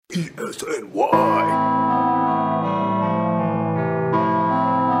ESNY.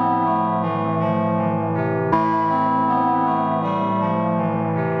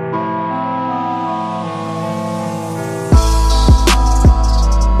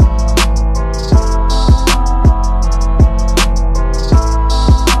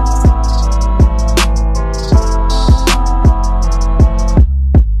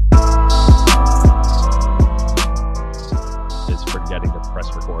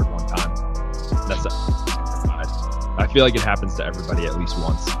 I feel like it happens to everybody at least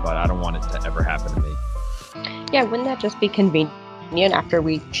once, but I don't want it to ever happen to me. Yeah, wouldn't that just be convenient after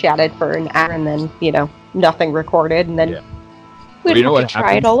we chatted for an hour and then, nothing recorded, and then we'd have to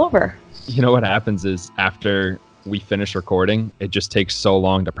try it all over? You know what happens is after we finish recording, it just takes so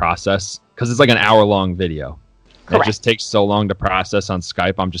long to process, because it's like an hour-long video. Correct. It just takes so long to process on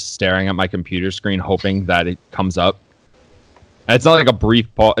Skype. I'm just staring at my computer screen hoping that it comes up. It's not like a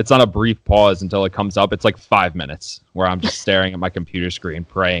brief pause. It's not a brief pause until it comes up. It's like 5 minutes where I'm just staring at my computer screen,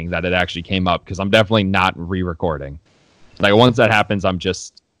 praying that it actually came up, because I'm definitely not re-recording. Like once that happens, I'm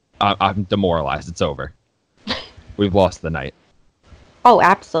demoralized. It's over. We've lost the night. Oh,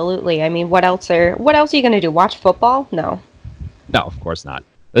 absolutely. I mean, what else are you gonna do? Watch football? No, of course not.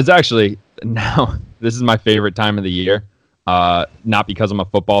 It's actually this is my favorite time of the year. Not because I'm a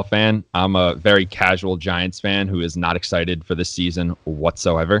football fan. I'm a very casual Giants fan who is not excited for this season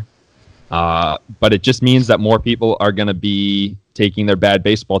whatsoever. But it just means that more people are going to be taking their bad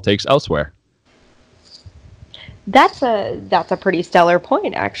baseball takes elsewhere. That's a pretty stellar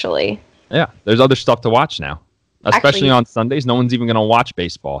point, actually. Yeah, there's other stuff to watch now. Especially on Sundays, no one's even going to watch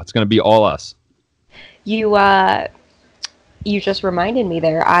baseball. It's going to be all us. You just reminded me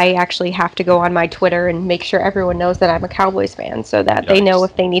there. I actually have to go on my Twitter and make sure everyone knows that I'm a Cowboys fan, so that they know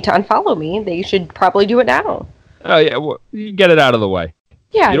if they need to unfollow me, they should probably do it now. Oh, yeah. Well, you get it out of the way.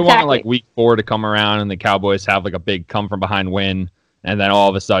 Yeah, you don't want like week 4 to come around and the Cowboys have like a big come from behind win, and then all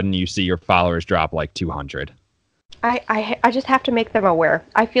of a sudden you see your followers drop like 200. I just have to make them aware.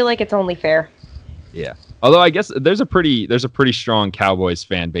 I feel like it's only fair. Yeah. Although I guess there's a pretty strong Cowboys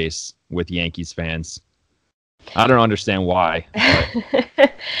fan base with Yankees fans. I don't understand why.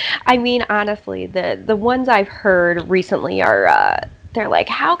 I mean, honestly, the ones I've heard recently are they're like,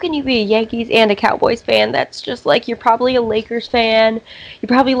 how can you be a Yankees and a Cowboys fan? That's just like, you're probably a Lakers fan. You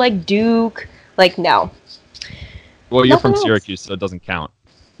probably like Duke. Like, no. Well, you're from Syracuse, so it doesn't count.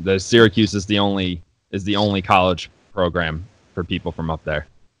 The Syracuse is the only college program for people from up there.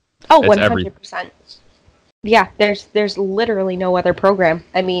 Oh, 100%. Yeah, there's literally no other program.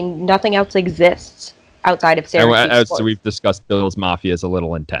 I mean, nothing else exists outside of Syracuse. So we've discussed Bills Mafia is a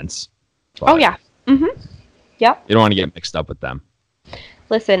little intense. Oh, yeah. Mm-hmm. Yep. You don't want to get mixed up with them.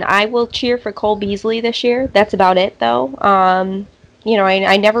 Listen, I will cheer for Cole Beasley this year. That's about it, though.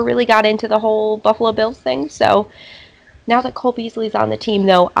 I never really got into the whole Buffalo Bills thing, so now that Cole Beasley's on the team,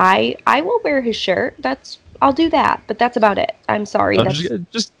 though, I will wear his shirt. I'll do that, but that's about it. I'm sorry.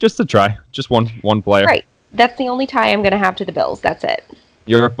 Just to try. Just one player. Right. That's the only tie I'm going to have to the Bills. That's it.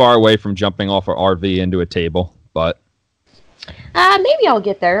 You're far away from jumping off an RV into a table, but... maybe I'll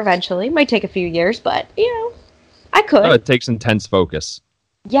get there eventually. Might take a few years, but, I could. It takes intense focus.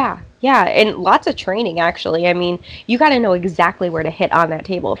 Yeah, and lots of training, actually. I mean, you got to know exactly where to hit on that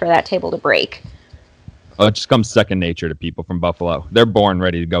table for that table to break. Oh, it just comes second nature to people from Buffalo. They're born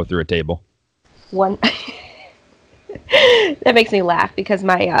ready to go through a table. That makes me laugh, because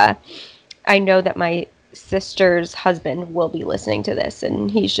I know that my sister's husband will be listening to this,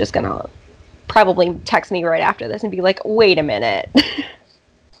 and he's just gonna probably text me right after this and be like, wait a minute.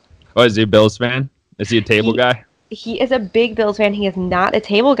 Oh, is he a Bills fan? Is he a table guy? He is a big Bills fan. He is not a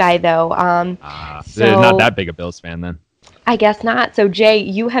table guy, though. So not that big a Bills fan, then. I guess not. So, Jay,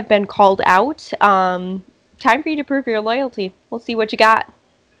 you have been called out. Time for you to prove your loyalty. We'll see what you got.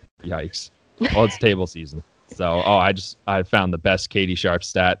 Yikes. Well, it's table season. So, I found the best Katie Sharp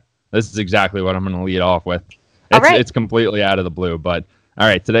stat. This is exactly what I'm going to lead off with. It's completely out of the blue, but all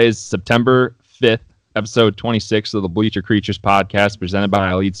right. Today is September 5th, episode 26 of the Bleacher Creatures podcast, presented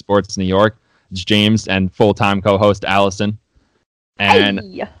by Elite Sports New York. It's James and full-time co-host Allison. And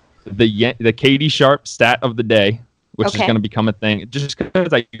the Katie Sharp stat of the day, which is going to become a thing, just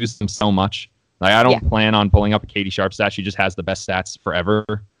because I use them so much. Like, I don't plan on pulling up a Katie Sharp stat. She just has the best stats forever.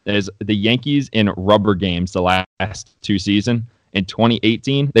 Is the Yankees in rubber games the last 2 seasons. In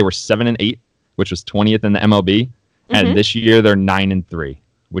 2018, they were 7-8, which was 20th in the MLB. Mm-hmm. And this year, they're 9-3,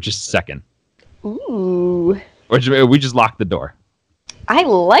 which is second. Ooh. We just locked the door. I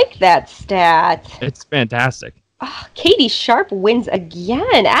like that stat. It's fantastic. Oh, Katie Sharp wins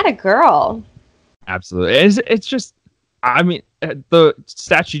again. Atta girl. Absolutely. It's just, I mean, the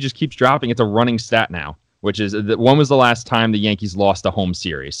stat sheet just keeps dropping. It's a running stat now, which is when was the last time the Yankees lost a home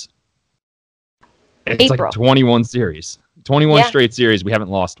series? It's April. like 21 series. 21 straight series. We haven't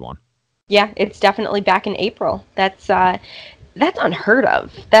lost one. Yeah, it's definitely back in April. That's unheard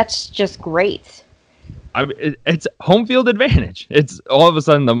of. That's just great. It's home field advantage. It's all of a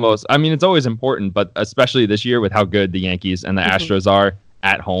sudden the most. I mean, it's always important, but especially this year with how good the Yankees and the Astros are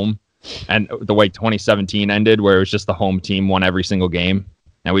at home, and the way 2017 ended, where it was just the home team won every single game,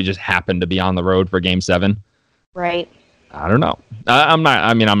 and we just happened to be on the road for Game 7. Right. I don't know. I'm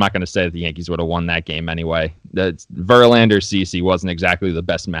not going to say that the Yankees would have won that game anyway. Verlander CC wasn't exactly the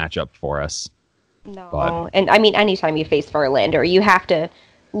best matchup for us. No, but. And I mean, anytime you face Verlander, you have to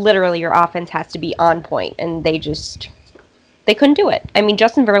literally your offense has to be on point, and they couldn't do it. I mean,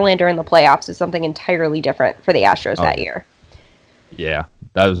 Justin Verlander in the playoffs is something entirely different for the Astros that year. Yeah,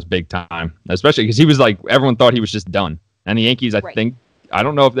 that was big time, especially because he was like everyone thought he was just done, and the Yankees, I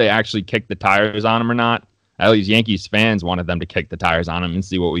don't know if they actually kicked the tires on him or not. At least Yankees fans wanted them to kick the tires on him and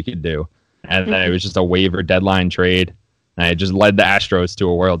see what we could do. And then it was just a waiver deadline trade. And it just led the Astros to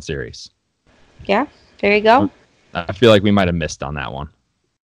a World Series. Yeah, there you go. I feel like we might have missed on that one.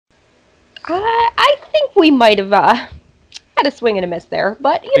 I think we might have had a swing and a miss there.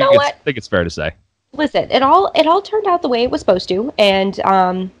 But you know what? I think it's fair to say. Listen, it all turned out the way it was supposed to. And,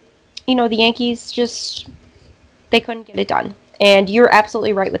 the Yankees just, they couldn't get it done. And you're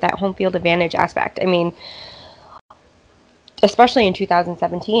absolutely right with that home field advantage aspect. I mean, especially in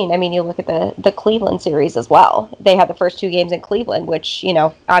 2017. I mean, you look at the Cleveland series as well. They had the first 2 games in Cleveland, which,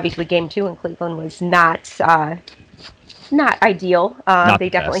 obviously Game 2 in Cleveland was not ideal. They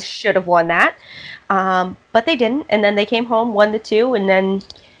definitely should have won that. But they didn't. And then they came home, won the 2. And then,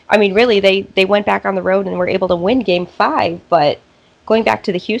 I mean, really, they went back on the road and were able to win Game 5. But going back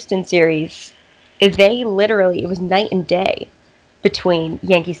to the Houston series, it was night and day between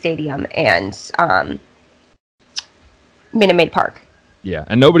Yankee Stadium and Minute Maid Park. Yeah,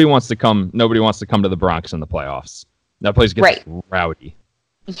 and nobody wants to come to the Bronx in the playoffs. That place gets rowdy.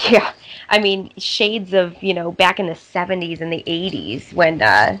 Yeah. I mean, shades of, back in the 70s and the 80s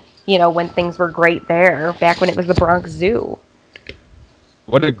when things were great there, back when it was the Bronx Zoo.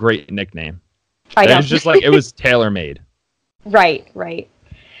 What a great nickname. I know. It was just like it was tailor-made. Right.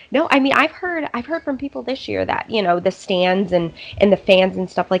 No, I mean, I've heard from people this year that, the stands and the fans and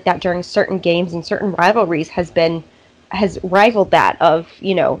stuff like that during certain games and certain rivalries has rivaled that of,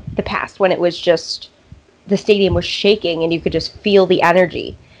 the past when it was just the stadium was shaking and you could just feel the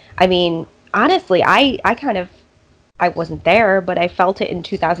energy. I mean, honestly, I wasn't there, but I felt it in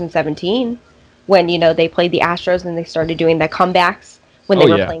 2017 when, they played the Astros and they started doing the comebacks when they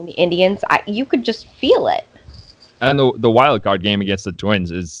were playing the Indians. You could just feel it. And the wild card game against the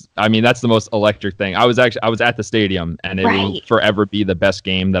Twins that's the most electric thing. I was at the stadium, and it will forever be the best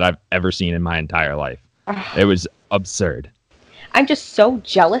game that I've ever seen in my entire life. It was absurd. I'm just so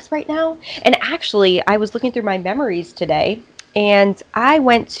jealous right now. And actually, I was looking through my memories today, and I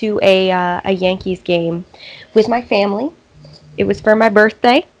went to a Yankees game with my family. It was for my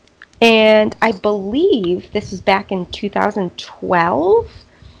birthday, and I believe this was back in 2012.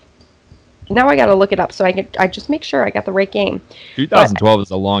 Now I got to look it up so I just make sure I got the right game. 2012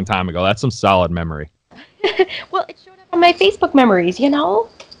 is a long time ago. That's some solid memory. Well, it showed up on my Facebook memories,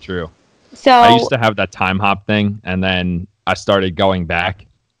 True. So I used to have that time hop thing, and then I started going back.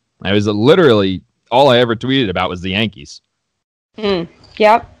 It was literally all I ever tweeted about was the Yankees.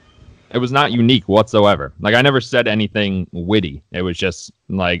 Yep. It was not unique whatsoever. Like, I never said anything witty. It was just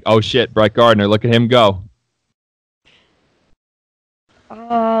like, oh shit, Brett Gardner, look at him go.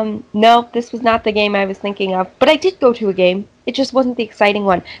 No, this was not the game I was thinking of, but I did go to a game. It just wasn't the exciting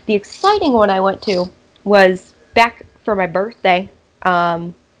one. The exciting one I went to was back for my birthday.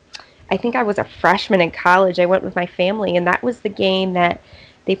 I think I was a freshman in college. I went with my family, and that was the game that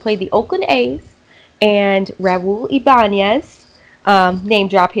they played the Oakland A's, and Raul Ibanez, name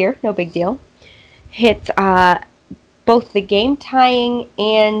drop here, no big deal, hit both the game-tying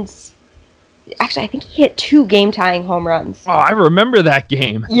and... Actually, I think he hit 2 game-tying home runs. Oh, I remember that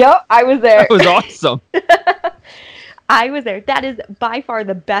game. Yep, I was there. That was awesome. I was there. That is by far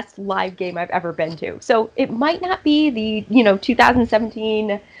the best live game I've ever been to. So it might not be the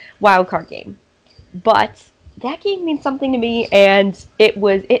 2017 wild card game, but that game means something to me, and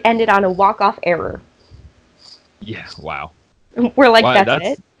it ended on a walk-off error. Yeah, wow. We're like, wow,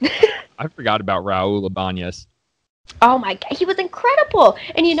 that's it. I forgot about Raul Ibanez. Oh my God, he was incredible.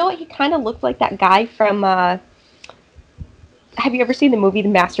 And you know what? He kind of looked like that guy from, have you ever seen the movie The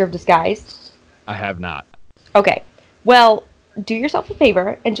Master of Disguise? I have not. Okay. Well, do yourself a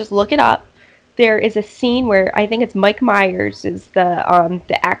favor and just look it up. there is a scene where I think it's Mike Myers is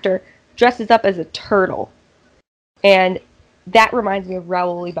the actor, dresses up as a turtle. And that reminds me of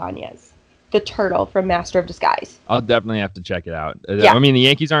Raul Ibanez, the turtle from Master of Disguise. I'll definitely have to check it out. Yeah. I mean, the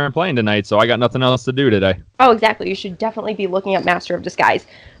Yankees aren't playing tonight, so I got nothing else to do today. Oh, exactly. You should definitely be looking at Master of Disguise.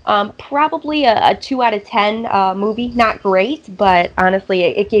 Probably a 2 out of 10 movie. Not great, but honestly,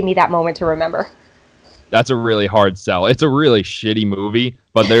 it gave me that moment to remember. That's a really hard sell. It's a really shitty movie,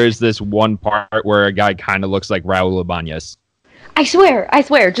 but there's this one part where a guy kind of looks like Raul Ibanez. I swear.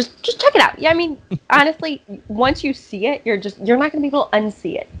 Just check it out. Yeah, I mean, honestly, once you see it, you're not going to be able to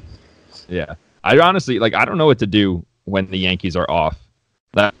unsee it. Yeah. I honestly, I don't know what to do when the Yankees are off.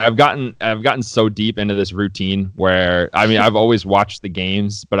 I've gotten so deep into this routine where, I mean, I've always watched the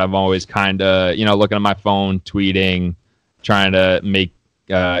games, but I'm always kind of, looking at my phone, tweeting, trying to make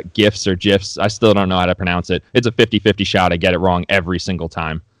GIFs or GIFs. I still don't know how to pronounce it. It's a 50-50 shot. I get it wrong every single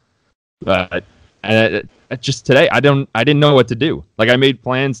time. But just today, I didn't know what to do. I made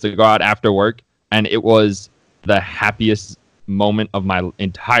plans to go out after work, and it was the happiest moment of my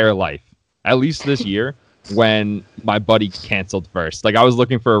entire life, at least this year, when my buddy canceled first. I was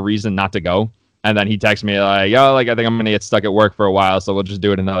looking for a reason not to go, and then he texted me I think I'm gonna get stuck at work for a while, so we'll just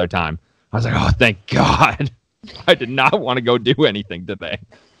do it another time. I was like, oh, thank God. I did not want to go do anything today.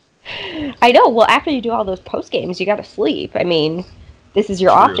 I know. Well, after you do all those post games, you got to sleep. I mean, this is your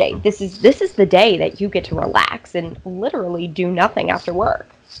off day. This is the day that you get to relax and literally do nothing after work.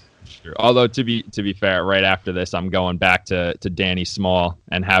 Sure. Although to be fair, right after this, I'm going back to Danny Small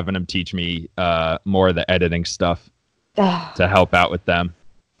and having him teach me more of the editing stuff to help out with them.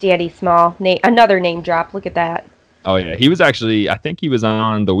 Danny Small, another name drop. Look at that. Oh yeah, he was actually. I think he was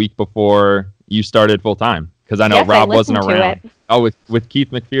on the week before you started full time. Because I know Rob wasn't around. Oh, with Keith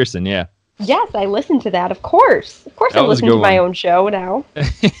McPherson, yeah. Yes, I listened to that, of course. Of course I listen to my own show now.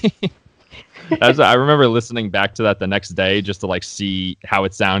 I remember listening back to that the next day just to see how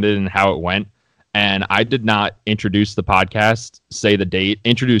it sounded and how it went. And I did not introduce the podcast, say the date,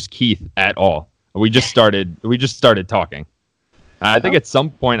 introduce Keith at all. We just started talking. I think at some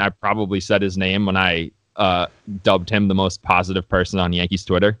point I probably said his name when I dubbed him the most positive person on Yankees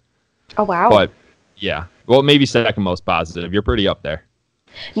Twitter. Oh, wow. But yeah. Well, maybe second most positive. You're pretty up there.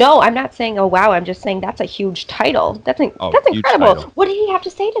 No, I'm not saying, oh, wow. I'm just saying that's a huge title. That's incredible. Title. What did he have to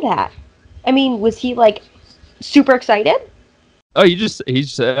say to that? I mean, was he, super excited? Oh, he just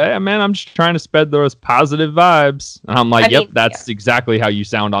said, hey, man, I'm just trying to spread those positive vibes. And I'm like, yep, that's exactly how you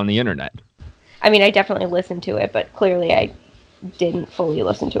sound on the internet. I mean, I definitely listened to it, but clearly I didn't fully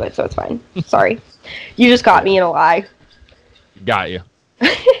listen to it, so it's fine. Sorry. You just caught me in a lie. Got you.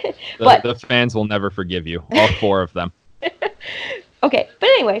 The fans will never forgive you. All 4 of them. Okay, but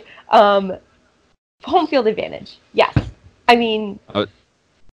anyway, home field advantage. Yes. I mean, I'm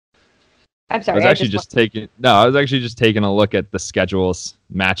sorry. I was actually just taking a look at the schedules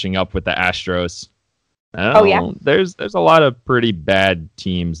matching up with the Astros. Yeah. There's a lot of pretty bad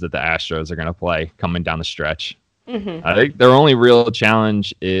teams that the Astros are going to play coming down the stretch. Mm-hmm. I think their only real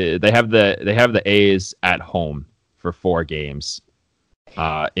challenge is they have the A's at home for 4 games.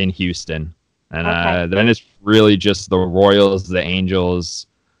 In Houston, and then it's really just the Royals, the Angels.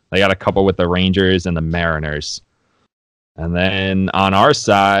 They got a couple with the Rangers and the Mariners, and then on our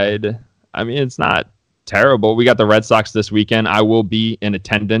side, I mean, it's not terrible. We got the Red Sox this weekend. I will be in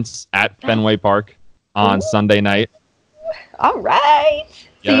attendance at Fenway Park on Sunday night. All right.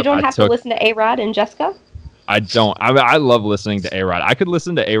 So you don't have to listen to A-Rod and Jessica? I don't. I love listening to A-Rod. I could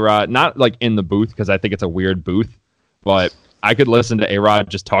listen to A-Rod, not in the booth because I think it's a weird booth, but I could listen to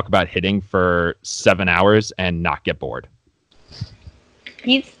A-Rod just talk about hitting for 7 hours and not get bored.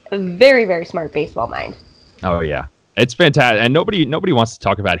 He's a very, very smart baseball mind. Oh, yeah. It's fantastic. And nobody wants to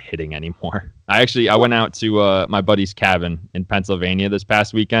talk about hitting anymore. I went out to my buddy's cabin in Pennsylvania this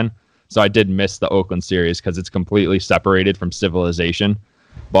past weekend. So I did miss the Oakland series because it's completely separated from civilization.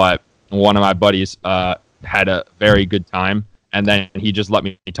 But one of my buddies had a very good time. And then he just let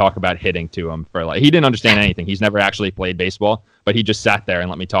me talk about hitting to him for he didn't understand anything. He's never actually played baseball, but he just sat there and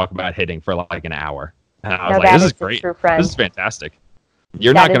let me talk about hitting for an hour. And I was like, this is great. This is fantastic.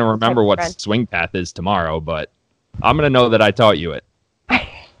 You're not going to remember what swing path is tomorrow, but I'm going to know that I taught you it.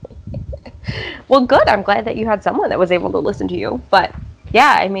 Well, good. I'm glad that you had someone that was able to listen to you. But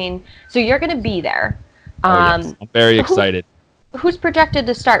yeah, I mean, so you're going to be there. Yes. I'm very excited. Who's projected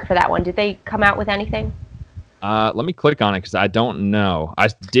to start for that one? Did they come out with anything? Let me click on it because I don't know. I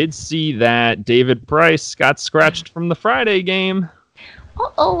did see that David Price got scratched from the Friday game.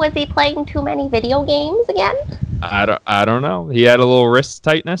 Uh-oh, was he playing too many video games again? I don't know. He had a little wrist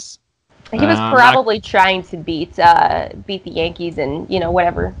tightness. He was probably trying to beat the Yankees in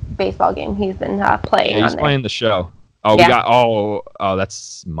whatever baseball game he's been playing. Yeah, he's playing the show. Oh, yeah. We got oh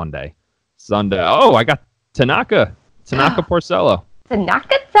that's Monday, Sunday. Oh, I got Tanaka Porcello.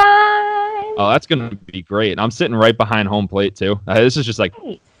 Tanaka time. Oh, that's gonna be great. I'm sitting right behind home plate too. This is just like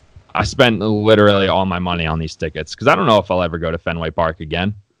I spent literally all my money on these tickets because I don't know if I'll ever go to Fenway Park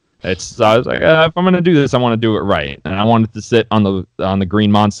again. I was like, if I'm gonna do this, I want to do it right, and I wanted to sit on the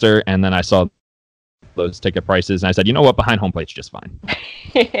Green Monster, and then I saw those ticket prices, and I said, you know what, behind home plate's just fine.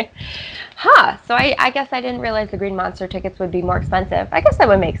 So I guess I didn't realize the Green Monster tickets would be more expensive. I guess that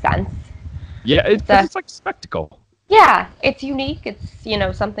would make sense. Yeah, it's like a spectacle. Yeah, it's unique.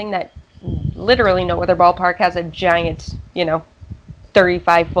 It's something that literally no other ballpark has a giant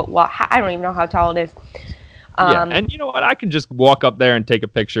 35-foot wall. I don't even know how tall it is. Yeah, and you know what? I can just walk up there and take a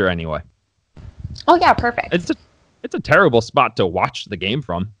picture anyway. Oh yeah, perfect. It's a terrible spot to watch the game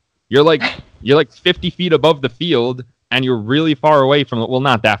from. You're like 50 feet above the field, and you're really far away from well,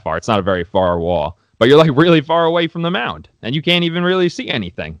 not that far. It's not a very far wall, but you're like really far away from the mound, and you can't even really see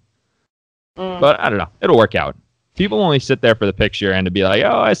anything. But I don't know. It'll work out. People only sit there for the picture and to be like,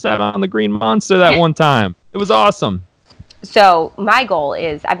 oh, I sat on the Green Monster that one time. It was awesome. So my goal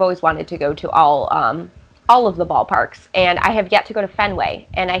is I've always wanted to go to all of the ballparks, and I have yet to go to Fenway.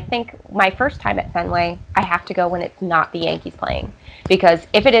 And I think my first time at Fenway, I have to go when it's not the Yankees playing, because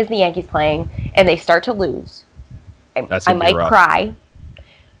if it is the Yankees playing and they start to lose, I might cry.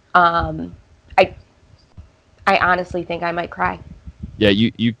 I honestly think I might cry. Yeah,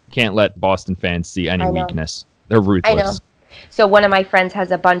 you can't let Boston fans see any weakness. They're ruthless. I know. So one of my friends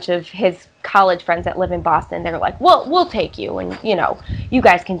has a bunch of his college friends that live in Boston. They're like, we'll take you, and you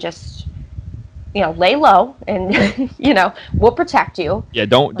guys can just lay low, and we'll protect you. Yeah,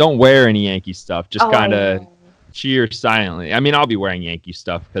 don't wear any Yankee stuff. Just kind of cheer silently. I mean, I'll be wearing Yankee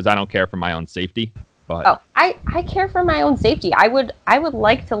stuff because I don't care for my own safety. But I care for my own safety. I would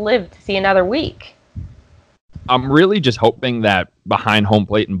like to live to see another week. I'm really just hoping that behind home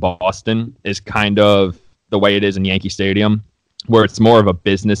plate in Boston is kind of the way it is in Yankee Stadium, where it's more of a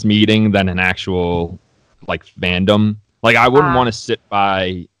business meeting than an actual fandom. Like, I wouldn't want to sit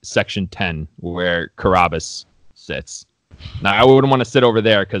by Section 10 where Carabas sits. Now, I wouldn't want to sit over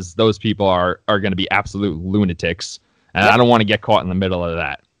there because those people are going to be absolute lunatics, and I don't want to get caught in the middle of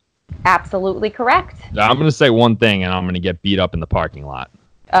that. Absolutely correct. I'm going to say one thing, and I'm going to get beat up in the parking lot.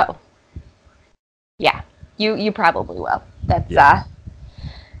 Oh. Yeah, you probably will. That's, yeah.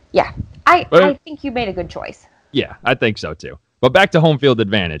 I think you made a good choice. Yeah, I think so, too. But back to home field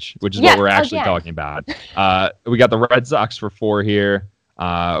advantage, which is what we're actually talking about. We got the Red Sox for 4 here.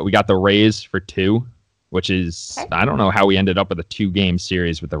 We got the Rays for 2, which is, I don't know how we ended up with a 2-game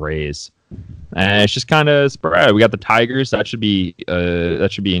series with the Rays. And it's just kind of spread. We got the Tigers. That should be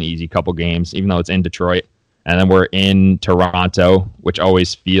an easy couple games, even though it's in Detroit. And then we're in Toronto, which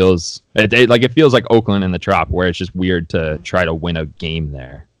always feels it feels like Oakland in the Trop, where it's just weird to try to win a game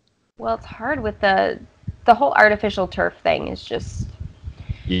there. Well, it's hard with the whole artificial turf thing is just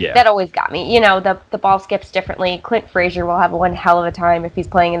that always got me. The ball skips differently. Clint Frazier will have one hell of a time if he's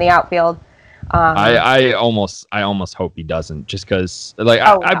playing in the outfield. I almost hope he doesn't, just because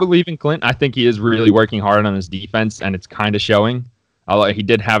I believe in Clint. I think he is really working hard on his defense, and it's kind of showing. He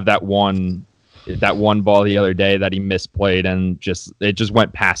did have that one ball the other day that he misplayed, and it just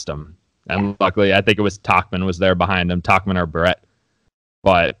went past him. And luckily, I think it was Tauchman was there behind him, Tauchman or Brett.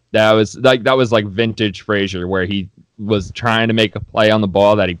 But that was like vintage Frazier, where he was trying to make a play on the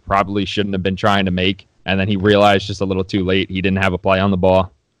ball that he probably shouldn't have been trying to make, and then he realized just a little too late he didn't have a play on the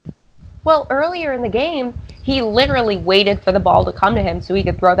ball. Well, earlier in the game, he literally waited for the ball to come to him so he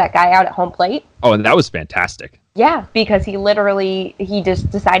could throw that guy out at home plate. Oh, and that was fantastic. Yeah, because he just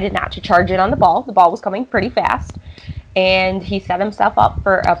decided not to charge it on the ball. The ball was coming pretty fast. And he set himself up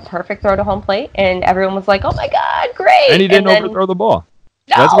for a perfect throw to home plate, and everyone was like, oh my God, great! And he didn't overthrow the ball.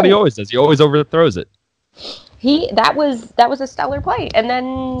 No! That's what he always does. He always overthrows it. That was a stellar play, and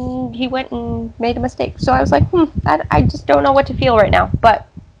then he went and made a mistake. So I was like, I just don't know what to feel right now. But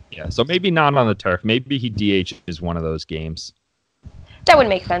yeah, so maybe not on the turf. Maybe he DHs one of those games. That would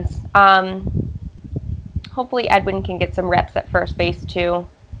make sense. Hopefully Edwin can get some reps at first base too.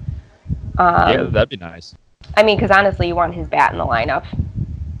 Yeah, that'd be nice. I mean, because honestly, you want his bat in the lineup.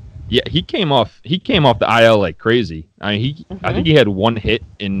 Yeah, he came off the IL like crazy. I mean, I think he had 1 hit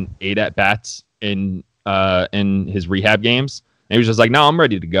in 8 at bats in his rehab games, and he was just like, "No, I'm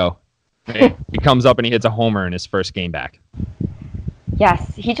ready to go." He comes up and he hits a homer in his first game back.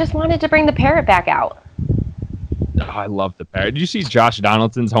 Yes, he just wanted to bring the parrot back out. Oh, I love the parrot. Did you see Josh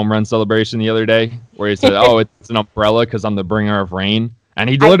Donaldson's home run celebration the other day, where he said, "Oh, it's an umbrella because I'm the bringer of rain"? And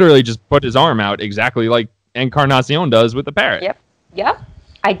he literally just put his arm out exactly like Encarnacion does with the parrot. Yep.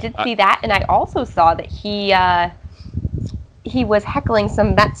 I did see that, and I also saw that he was heckling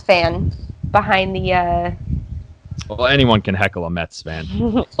some Mets fan behind the... Well, anyone can heckle a Mets fan.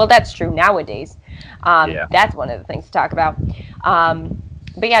 Well, that's true nowadays. That's one of the things to talk about.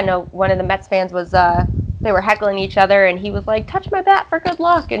 But yeah, no, one of the Mets fans was, they were heckling each other, and he was like, touch my bat for good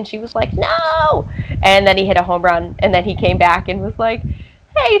luck. And she was like, no. And then he hit a home run, and then he came back and was like,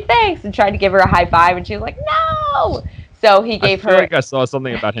 hey, thanks, and tried to give her a high five, and she was like, no. So he gave her... I feel like I saw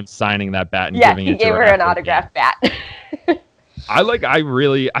something about him signing that bat and giving it to her. Yeah, he gave her an autographed bat.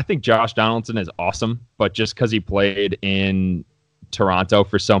 I think Josh Donaldson is awesome, but just because he played in Toronto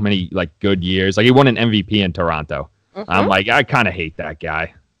for so many like good years, like he won an MVP in Toronto. I'm like, I kind of hate that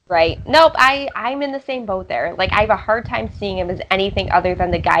guy. Right. Nope. I'm in the same boat there. Like, I have a hard time seeing him as anything other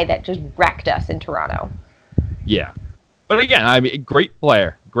than the guy that just wrecked us in Toronto. Yeah. But again, I mean, great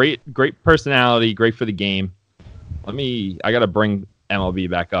player, great personality, great for the game. I got to bring MLB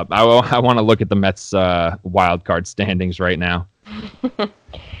back up. I want to look at the Mets wild card standings right now.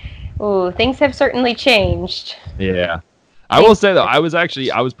 Ooh, things have certainly changed. Yeah. I will say, though, I was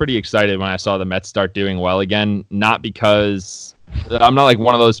pretty excited when I saw the Mets start doing well again, not because I'm not like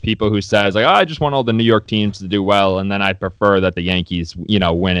one of those people who says, like, oh, I just want all the New York teams to do well, and then I'd prefer that the Yankees,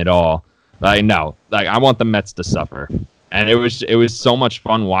 win it all. Like, no, like, I want the Mets to suffer. And it was so much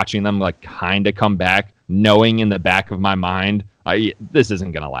fun watching them, like, kind of come back, knowing in the back of my mind, this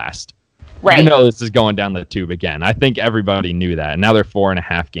isn't going to last. Right. This is going down the tube again. I think everybody knew that. And now they're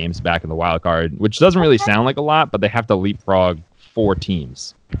 4.5 games back in the wild card, which doesn't really sound like a lot, but they have to leapfrog 4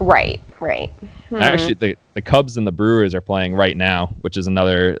 teams. Right. Actually, the Cubs and the Brewers are playing right now, which is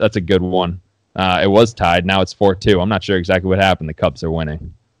that's a good one. It was tied. Now it's 4-2. I'm not sure exactly what happened. The Cubs are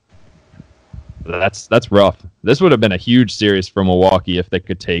winning. That's rough. This would have been a huge series for Milwaukee if they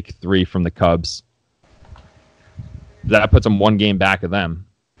could take 3 from the Cubs. That puts them 1 game back of them.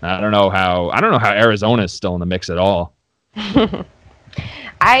 I don't know how Arizona is still in the mix at all. I'm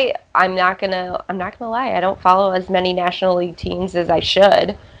not gonna lie. I don't follow as many National League teams as I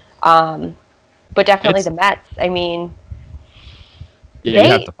should, but definitely the Mets. I mean, you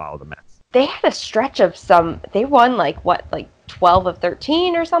have to follow the Mets. They had a stretch of they won like 12 of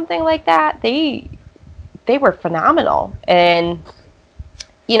 13 or something like that. They were phenomenal, and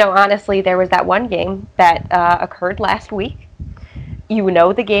honestly, there was that one game that occurred last week.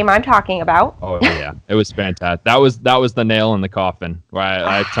 The game I'm talking about. Oh yeah, it was fantastic. That was the nail in the coffin. Where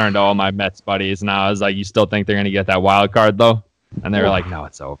I turned to all my Mets buddies and I was like, "You still think they're gonna get that wild card though?" And they were like, "No,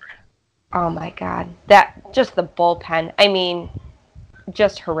 it's over." Oh my God, that just the bullpen. I mean,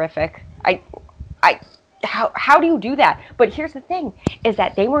 just horrific. How do you do that? But here's the thing: is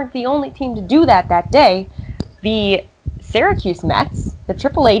that they weren't the only team to do that day. The Syracuse Mets, the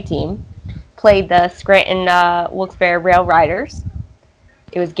AAA team, played the Scranton Wilkes-Barre Rail Riders.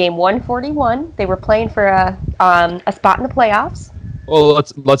 It was game 141. They were playing for a spot in the playoffs. Well,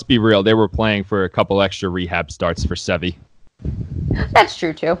 let's be real. They were playing for a couple extra rehab starts for Sevy. That's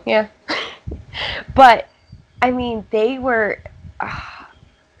true too. Yeah, but I mean, they were.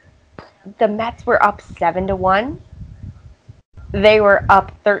 The Mets were up 7-1. They were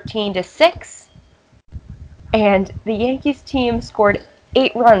up 13-6, and the Yankees team scored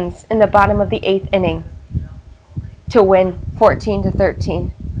 8 runs in the bottom of the 8th inning to win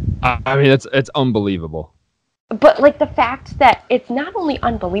 14-13. I mean, it's unbelievable. But like the fact that it's not only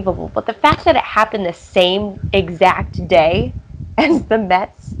unbelievable, but the fact that it happened the same exact day as the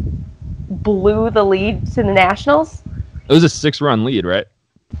Mets blew the lead to the Nationals. It was a 6-run lead, right?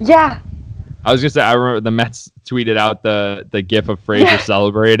 Yeah. I was gonna say, I remember the Mets tweeted out the gif of Frazier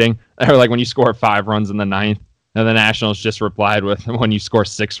celebrating. They were like, when you score 5 runs in the 9th, and the Nationals just replied with, when you score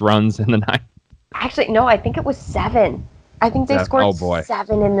 6 runs in the 9th. Actually, no, I think it was 7. I think they scored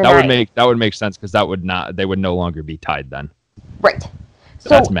 7 in the 9th. That would make sense because they would no longer be tied then. Right. So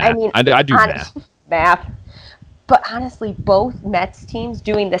that's math. I mean, I do math. But honestly, both Mets teams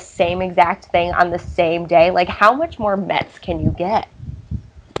doing the same exact thing on the same day. Like, how much more Mets can you get?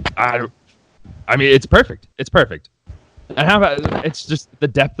 I mean, it's perfect. It's perfect. And how about it's just the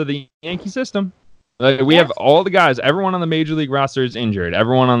depth of the Yankee system? We have all the guys. Everyone on the Major League roster is injured.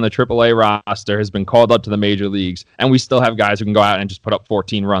 Everyone on the AAA roster has been called up to the Major Leagues, and we still have guys who can go out and just put up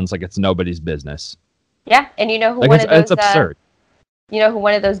 14 runs like it's nobody's business. Yeah, and you know who it's absurd. You know who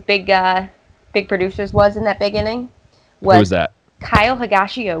one of those big producers was in that big inning? Who was that? Kyle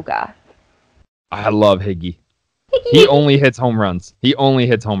Higashioka. I love Higgy. He only hits home runs.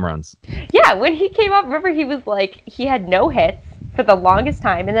 Yeah, when he came up, remember he was like, he had no hits for the longest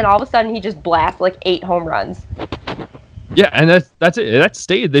time, and then all of a sudden he just blasts like 8 home runs. Yeah, and that's it. That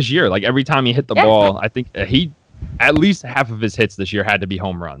stayed this year. Like every time he hit the ball, I think he at least half of his hits this year had to be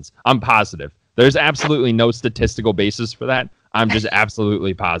home runs. I'm positive. There's absolutely no statistical basis for that. I'm just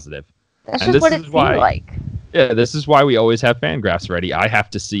absolutely positive. That's just what it seemed like. Yeah, this is why we always have FanGraphs ready. I have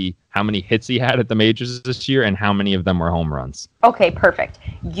to see how many hits he had at the majors this year and how many of them were home runs. Okay, perfect.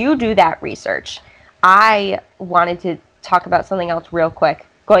 You do that research. I wanted to talk about something else real quick,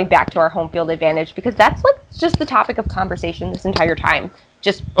 going back to our home field advantage, because that's like just the topic of conversation this entire time.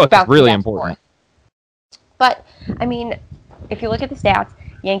 Just it's really important. But, I mean, if you look at the stats,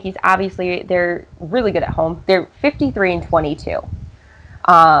 Yankees, obviously, they're really good at home. They're 53-22.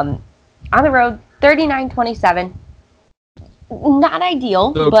 On the road, 39-27. Not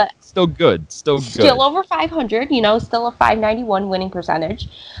ideal, but still good. Still over 500, still a 591 winning percentage.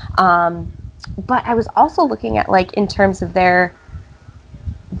 But I was also looking at, like, in terms of their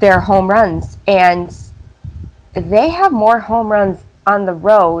home runs, and they have more home runs on the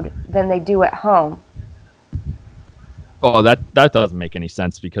road than they do at home. Oh, that doesn't make any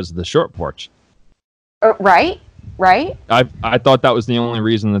sense because of the short porch. Right? I thought that was the only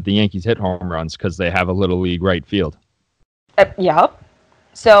reason that the Yankees hit home runs, because they have a little league right field. Yep.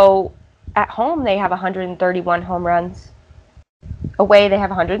 So at home they have 131 home runs. Away they have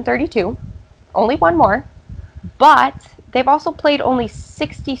 132. Only one more. But they've also played only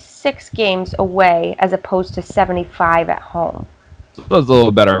 66 games away as opposed to 75 at home. So that's a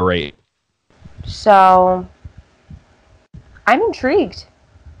little better rate. So I'm intrigued.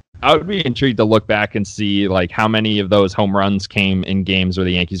 I would be intrigued to look back and see like how many of those home runs came in games where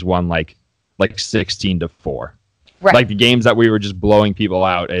the Yankees won like 16-4. Right. Like the games that we were just blowing people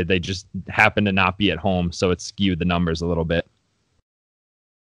out, they just happened to not be at home, so it skewed the numbers a little bit.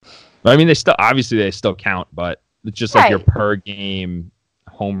 But I mean, they still count, but it's just like your per game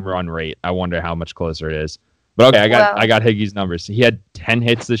home run rate. I wonder how much closer it is. But okay, I got Higgy's numbers. He had 10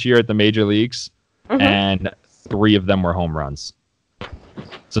 hits this year at the major leagues, and 3 of them were home runs.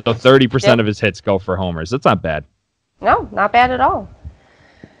 So 30% of his hits go for homers. That's not bad. No, not bad at all.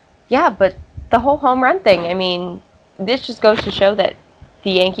 Yeah, but the whole home run thing, I mean, this just goes to show that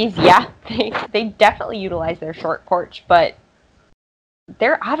the Yankees, they definitely utilize their short porch, but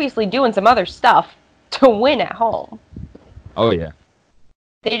they're obviously doing some other stuff to win at home. Oh, yeah.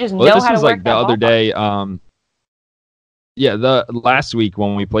 They just know how to work that. This was like the other day. The last week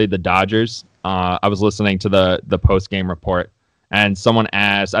when we played the Dodgers, I was listening to the post-game report, and someone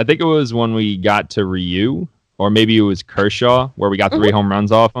asked, I think it was when we got to Ryu, or maybe it was Kershaw, where we got 3 home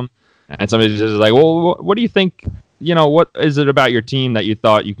runs off him. And somebody just was like, well, what do you think, what is it about your team that you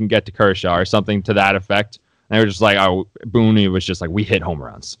thought you can get to Kershaw, or something to that effect? And they were just like, Booney was just like, we hit home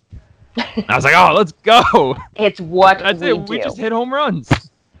runs. And I was like, oh, let's go. It's what That's it. We just hit home runs.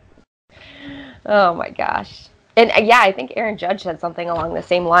 Oh, my gosh. And, I think Aaron Judge said something along the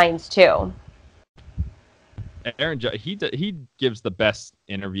same lines, too. Aaron Judge, he gives the best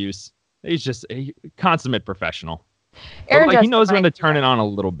interviews. He's just a consummate professional. He knows when to turn it on a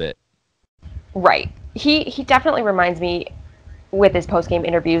little bit. Right. He definitely reminds me with his post-game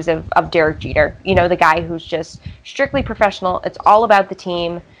interviews of Derek Jeter. The guy who's just strictly professional. It's all about the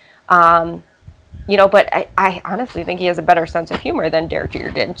team. But I honestly think he has a better sense of humor than Derek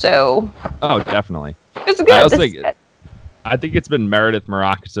Jeter did. So. Oh, definitely. It's good. I think it's been Meredith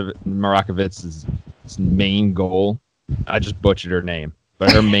Marakovitz's main goal. I just butchered her name,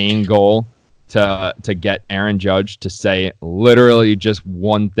 but her main goal to get Aaron Judge to say literally just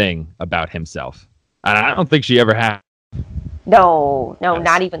one thing about himself. And I don't think she ever had. No,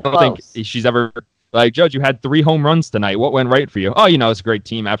 not even close. I don't think she's ever like, Judge, you had 3 home runs tonight. What went right for you? Oh, it's a great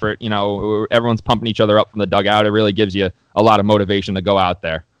team effort. Everyone's pumping each other up from the dugout. It really gives you a lot of motivation to go out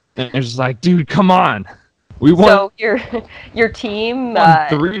there. And it's just like, dude, come on. We won. So your team won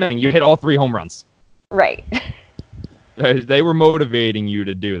 3-0. You hit all 3 home runs. Right. They were motivating you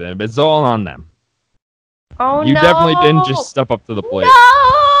to do that. It's all on them. Oh, you definitely didn't just step up to the plate.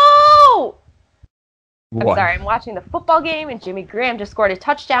 No! What? I'm sorry. I'm watching the football game, and Jimmy Graham just scored a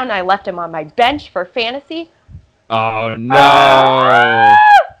touchdown, and I left him on my bench for fantasy. Oh, no.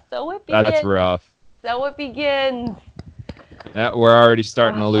 So it begins. That's rough. So it begins. Yeah, we're already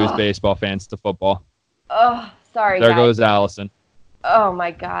starting to lose baseball fans to football. Oh, sorry, There goes Allison. Oh, my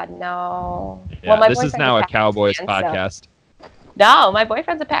God, no. Yeah, well, this is now a Cowboys podcast. So. No, my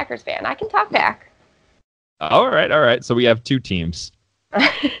boyfriend's a Packers fan. I can talk back. All right. So we have 2 teams.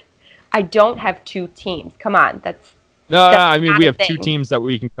 I don't have 2 teams. Come on. I mean, we have 2 teams that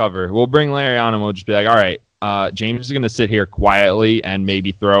we can cover. We'll bring Larry on and we'll just be like, all right, James is going to sit here quietly and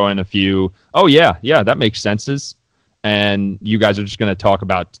maybe throw in a few, that makes sense. And you guys are just going to talk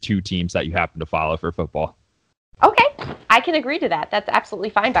about 2 teams that you happen to follow for football. Okay, I can agree to that. That's absolutely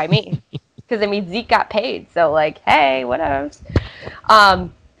fine by me. Because, I mean, Zeke got paid. So, like, hey, what else?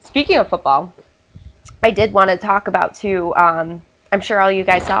 Speaking of football, I did want to talk about, too, I'm sure all you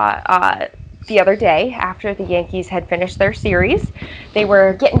guys saw the other day after the Yankees had finished their series. They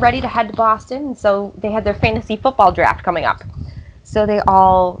were getting ready to head to Boston, and so they had their fantasy football draft coming up. So they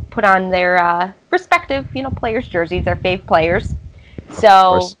all put on their respective, players' jerseys, their fave players.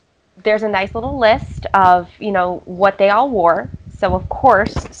 So there's a nice little list of, what they all wore. So, of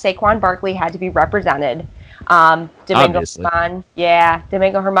course, Saquon Barkley had to be represented. Domingo Germán,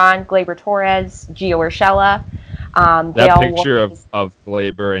 Gleyber Torres, Gio Urshela. That picture of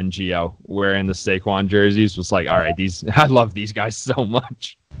Gleyber and Gio wearing the Saquon jerseys was like, all right, I love these guys so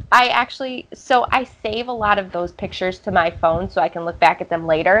much. I save a lot of those pictures to my phone so I can look back at them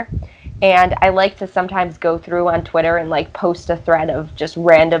later. And I like to sometimes go through on Twitter and like post a thread of just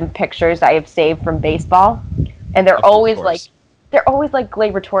random pictures I have saved from baseball. And they're always like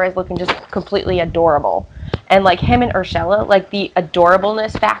Gleyber Torres looking just completely adorable. And like him and Urshela, like the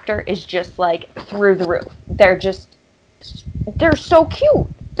adorableness factor is just like through the roof. They're so cute.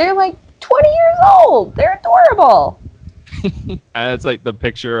 They're like 20 years old. They're adorable. And it's like the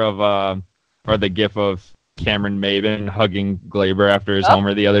picture of, or the gif of Cameron Maybin hugging Gleyber after his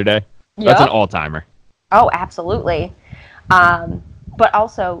homer the other day. That's an all-timer. Oh, absolutely. But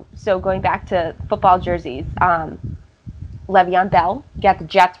also, so going back to football jerseys, Le'Veon Bell got the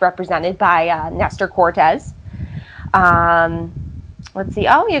Jets represented by Nestor Cortez. Let's see.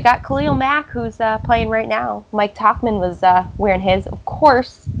 Oh, you got Khalil Mack, who's playing right now. Mike Tauchman was wearing his. Of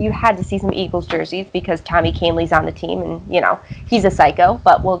course, you had to see some Eagles jerseys because Tommy Kahnle's on the team, and, he's a psycho,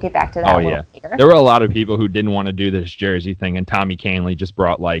 but we'll get back to that later. There were a lot of people who didn't want to do this jersey thing, and Tommy Kahnle just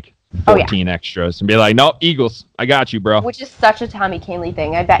brought, 14 extras and be like, nope, Eagles, I got you, bro. Which is such a Tommy Kahnle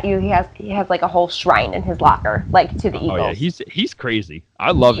thing. I bet you he has like a whole shrine in his locker, to the Eagles. Oh, yeah, he's crazy.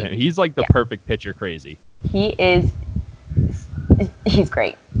 I love him. He's like the perfect pitcher crazy. He's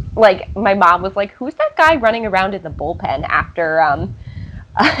great. Like, my mom was like, who's that guy running around in the bullpen after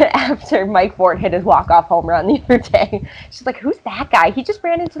after Mike Ford hit his walk-off home run the other day? She's like, who's that guy? He just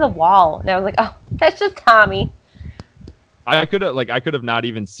ran into the wall. And I was like, oh, that's just Tommy. I could have not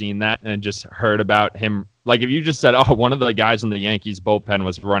even seen that and just heard about him. Like, if you just said, oh, one of the guys in the Yankees bullpen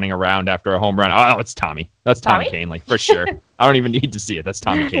was running around after a home run. Oh, it's Tommy. That's Tommy Kahnle, for sure. I don't even need to see it. That's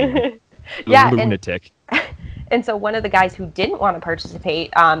Tommy Kahnle. Lunatic. And so one of the guys who didn't want to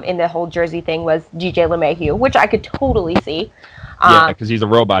participate in the whole jersey thing was DJ LeMahieu, which I could totally see. Yeah, because he's a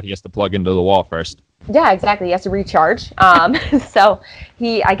robot. He has to plug into the wall first. Yeah, exactly. He has to recharge. So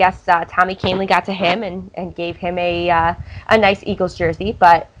I guess Tommy Kahnle got to him and gave him a nice Eagles jersey.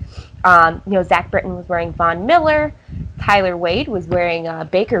 But, Zach Britton was wearing Von Miller. Tyler Wade was wearing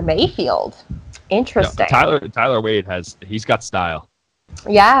Baker Mayfield. Interesting. No, Tyler Wade he's got style.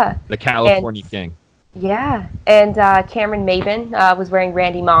 Yeah. The California King. Yeah. And Cameron Maybin was wearing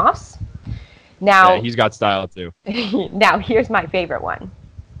Randy Moss. Now, yeah, he's got style too. Now, here's my favorite one.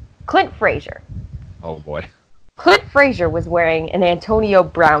 Clint Frazier. Oh, boy. Clint Frazier was wearing an Antonio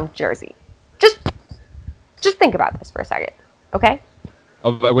Brown jersey. Just think about this for a second, okay?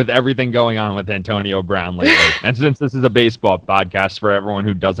 With everything going on with Antonio Brown lately. And since this is a baseball podcast, for everyone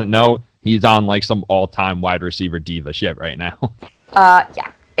who doesn't know, he's on some all-time wide receiver diva shit right now.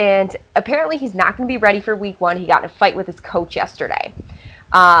 Yeah. And apparently he's not going to be ready for week 1. He got in a fight with his coach yesterday.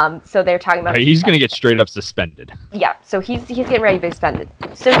 So they're talking about... He's going to get straight up suspended. Yeah, so he's getting ready to be suspended.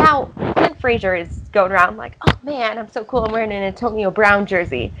 So now Clint Frazier is going around like, oh, man, I'm so cool. I'm wearing an Antonio Brown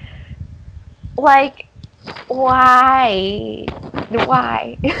jersey. Like, why?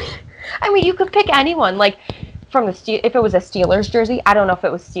 Why? I mean, you could pick anyone. Like, if it was a Steelers jersey, I don't know if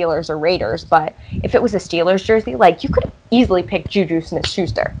it was Steelers or Raiders, but if it was a Steelers jersey, you could easily pick Juju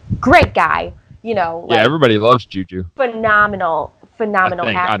Smith-Schuster. Great guy, Yeah, everybody loves Juju. Phenomenal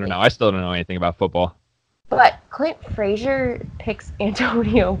athlete. I don't know. I still don't know anything about football. But Clint Frazier picks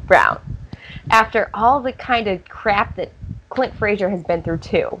Antonio Brown after all the kind of crap that Clint Frazier has been through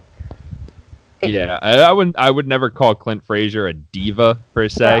too. I would never call Clint Frazier a diva per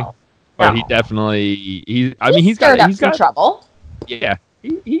se. But he definitely he's got some trouble. Yeah,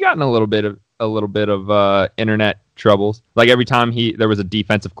 he got in a little bit of internet troubles. Like every time there was a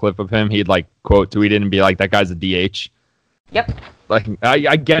defensive clip of him, he'd quote tweet it and be like, "That guy's a DH." Yep. Like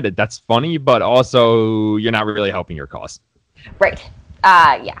I get it, that's funny, but also you're not really helping your cause. Right.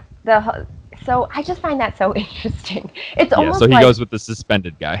 Yeah. So I just find that so interesting. It's almost so he goes with the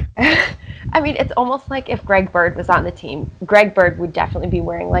suspended guy. I mean, it's almost like if Greg Bird was on the team. Greg Bird would definitely be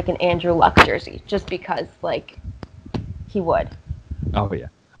wearing an Andrew Luck jersey just because he would. Oh, yeah.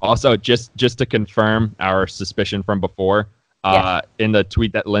 Also, just to confirm our suspicion from before, in the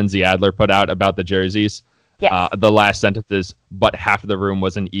tweet that Lindsay Adler put out about the jerseys, the last sentence is, but half of the room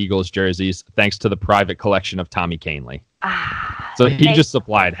was in Eagles jerseys, thanks to the private collection of Tommy Canely. So he just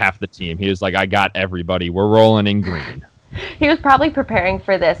supplied half the team. He was like, I got everybody. We're rolling in green. He was probably preparing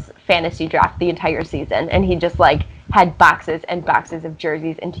for this fantasy draft the entire season, and he just like had boxes and boxes of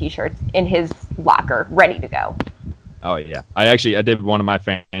jerseys and T-shirts in his locker ready to go. Oh, yeah. I did one of my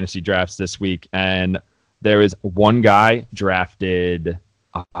fantasy drafts this week, and there was one guy drafted.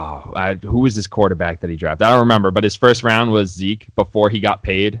 Who was his quarterback that he drafted? I don't remember, but his first round was Zeke before he got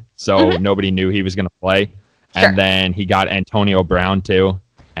paid, so nobody knew he was going to play. Sure. And then he got Antonio Brown, too.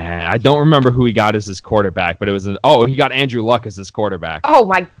 And I don't remember who he got as his quarterback, but it was he got Andrew Luck as his quarterback. Oh,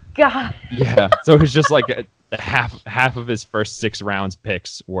 my God. Yeah, so it was just like half of his first 6 rounds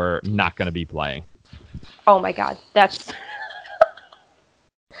picks were not going to be playing. Oh my God, that's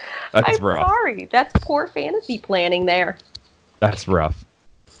I'm rough. Sorry, that's poor fantasy planning there. That's rough.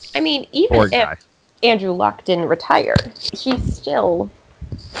 I mean, even if Andrew Luck didn't retire, he still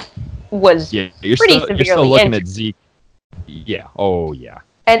was you're pretty still, severely you're still looking injured. at Zeke. Yeah. Oh yeah.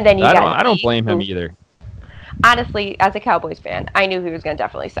 And then I don't blame him either. Honestly, as a Cowboys fan, I knew he was going to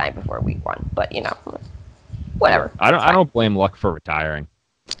definitely sign before week 1, but whatever. I don't blame Luck for retiring.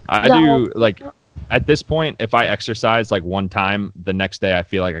 I do like. At this point, if I exercise like one time, the next day I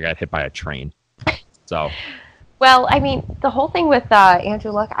feel like I got hit by a train. So. Well, I mean, the whole thing with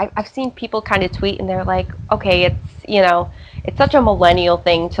Andrew Luck, I've seen people kind of tweet and they're like, okay, it's such a millennial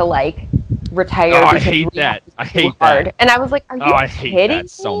thing to like retire. Oh, I hate that. I hate that. And I was like, are you I kidding hate that me?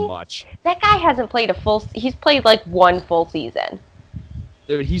 so much. That guy hasn't played he's played like 1 full season.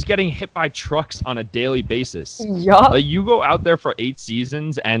 Dude, he's getting hit by trucks on a daily basis. Yup. Like, you go out there for 8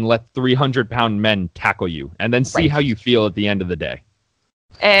 seasons and let 300-pound men tackle you, and then see how you feel at the end of the day.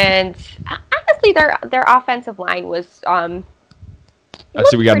 And honestly, their offensive line was. So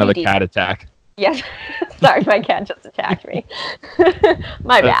we got another cat attack. Yes. Sorry, my cat just attacked me.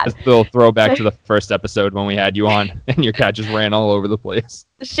 My bad. Just a little throwback to the first episode when we had you on, and your cat just ran all over the place.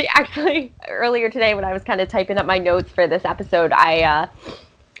 She actually, earlier today when I was kind of typing up my notes for this episode, I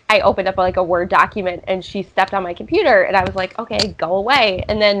opened up like a Word document, and she stepped on my computer, and I was like, okay, go away.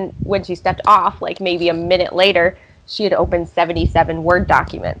 And then when she stepped off, like maybe a minute later, she had opened 77 Word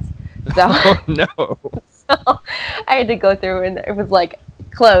documents. So, oh, no. So I had to go through, and it was like,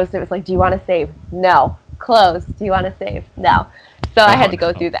 closed. It was like, do you want to save? No. Closed. Do you want to save? No. So I had to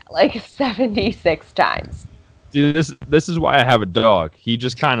go through that like 76 times. Dude, this is why I have a dog. He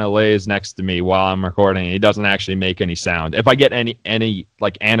just kind of lays next to me while I'm recording. He doesn't actually make any sound. If I get any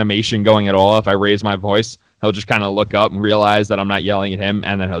like animation going at all, if I raise my voice, he'll just kind of look up and realize that I'm not yelling at him,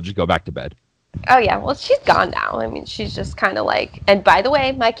 and then he'll just go back to bed. Oh, yeah. Well, she's gone now. I mean, she's just kind of like... And by the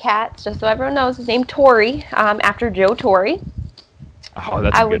way, my cat, just so everyone knows, is named Tori, after Joe Torre. Oh,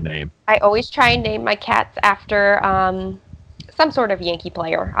 that's a good name. I always try and name my cats after some sort of Yankee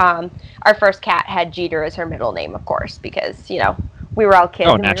player. Our first cat had Jeter as her middle name, of course, because, we were all kids.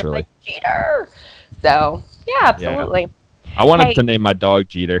 Oh, and naturally. We were like, Jeter! So, yeah, absolutely. Yeah. I wanted to name my dog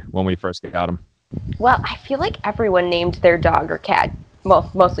Jeter when we first got him. Well, I feel like everyone named their dog or cat, well,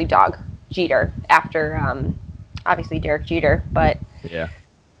 mostly dog, Jeter, after, obviously, Derek Jeter, but yeah,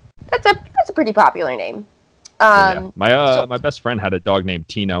 that's a pretty popular name. My best friend had a dog named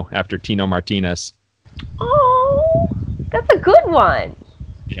Tino after Tino Martinez. Oh, that's a good one.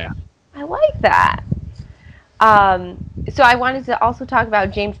 Yeah. I like that. So I wanted to also talk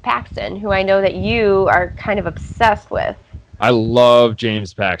about James Paxton, who I know that you are kind of obsessed with. I love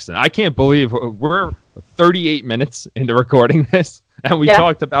James Paxton. I can't believe we're 38 minutes into recording this, and we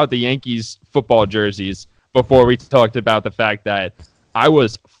talked about the Yankees football jerseys before we talked about the fact that I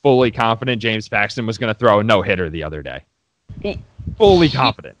was fully confident James Paxton was going to throw a no-hitter the other day. Fully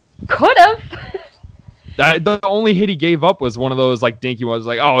confident. Could have. The only hit he gave up was one of those like dinky ones,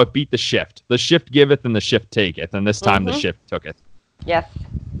 like, oh, it beat the shift. The shift giveth and the shift taketh, and this time the shift took it. Yes.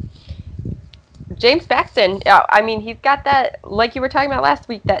 James Paxton, I mean, he's got that, like you were talking about last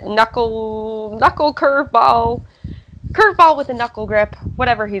week, that knuckle curveball with a knuckle grip,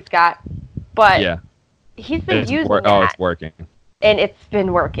 whatever he's got. But he's been using that. Oh, it's working. And it's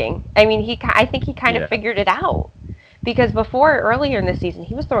been working. I mean, I think he kind of figured it out. Because earlier in the season,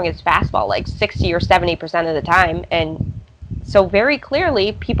 he was throwing his fastball like 60 or 70% of the time. And so very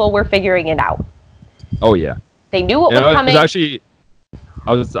clearly, people were figuring it out. Oh, yeah. They knew what was coming.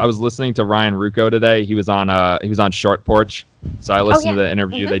 I was listening to Ryan Ruocco today. He was on Short Porch. So I listened to the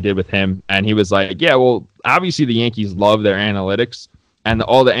interview they did with him. And he was like, yeah, well, obviously the Yankees love their analytics. And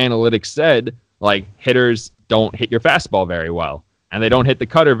all the analytics said, like, hitters don't hit your fastball very well. and they don't hit the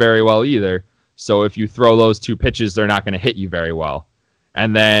cutter very well either. So if you throw those two pitches, they're not going to hit you very well.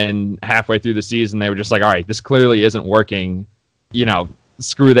 And then halfway through the season, they were just like, all right, this clearly isn't working.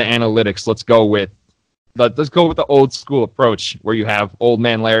 Screw the analytics. Let's go with the old school approach where you have old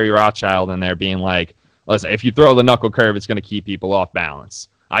man Larry Rothschild in there being like, listen, if you throw the knuckle curve, it's going to keep people off balance.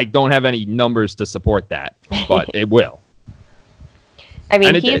 I don't have any numbers to support that, but it will. I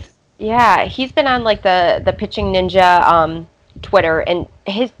mean, he's been on like the Pitching Ninja Twitter, and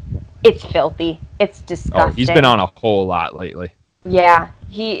it's filthy. It's disgusting. Oh, he's been on a whole lot lately. Yeah,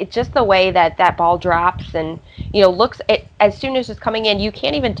 just the way that ball drops, and looks as soon as it's coming in, you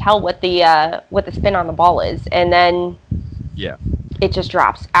can't even tell what the spin on the ball is, and then it just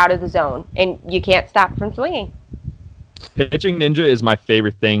drops out of the zone, and you can't stop from swinging. Pitching Ninja is my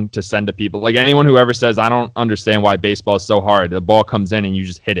favorite thing to send to people. Like anyone who ever says, I don't understand why baseball is so hard. The ball comes in and you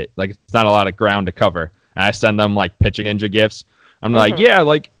just hit it. Like it's not a lot of ground to cover. And I send them like Pitching Ninja gifts. I'm like, yeah,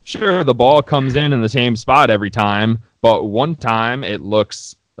 like sure, the ball comes in the same spot every time. But one time it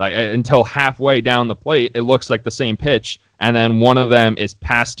looks like until halfway down the plate, it looks like the same pitch. And then one of them is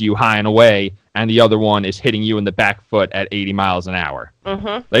past you high and away, and the other one is hitting you in the back foot at 80 miles an hour.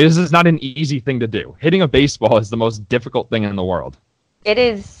 Like, this is not an easy thing to do. Hitting a baseball is the most difficult thing in the world. It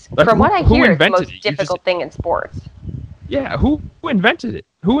is, from what I hear, it's the most difficult thing in sports. Yeah, who invented it?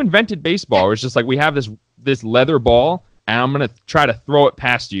 Who invented baseball? It's just like we have this leather ball, and I'm going to try to throw it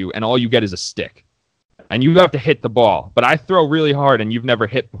past you, and all you get is a stick. And you have to hit the ball. But I throw really hard, and you've never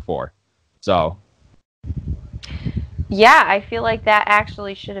hit before. So... yeah, I feel like that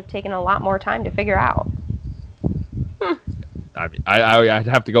actually should have taken a lot more time to figure out. I'd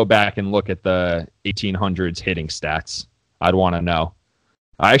have to go back and look at the 1800s hitting stats. I'd want to know.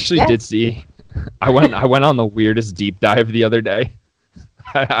 I actually did see. I went on the weirdest deep dive the other day.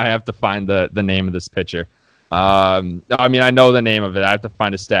 I have to find the name of this pitcher. I mean, I know the name of it. I have to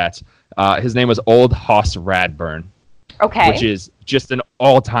find his stats. His name was Old Hoss Radburn. Okay. Which is just an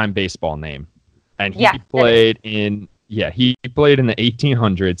all-time baseball name. And he played in the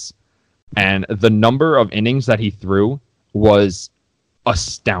 1800s, and the number of innings that he threw was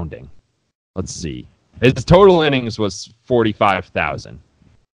astounding. Let's see. His total innings was 45,000.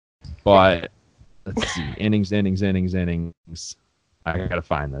 But let's see. Innings. I gotta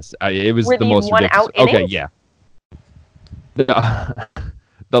find this. It was the most ridiculous. Okay, yeah.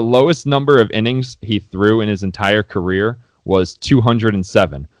 The lowest number of innings he threw in his entire career was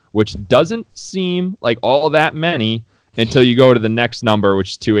 207, which doesn't seem like all that many until you go to the next number,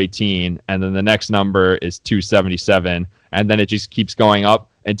 which is 218, and then the next number is 277, and then it just keeps going up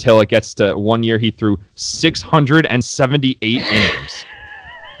until it gets to 1 year he threw 678 innings.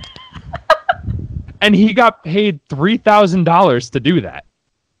 And he got paid $3,000 to do that.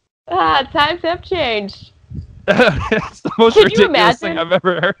 Times have changed. It's the most ridiculous thing I've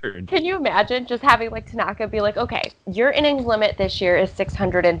ever heard. Can you imagine just having like Tanaka be like, okay, your innings limit this year is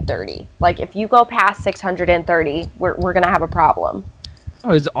 630. Like if you go past 630, we're gonna have a problem.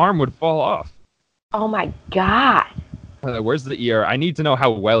 Oh, his arm would fall off. Oh my god. Where's the ERA? I need to know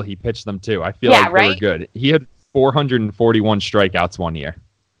how well he pitched them too. I feel like they were good. He had 441 strikeouts 1 year.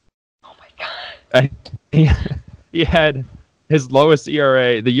 Oh my god. He had his lowest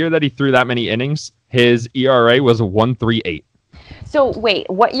ERA the year that he threw that many innings. His ERA was 1.38. So wait,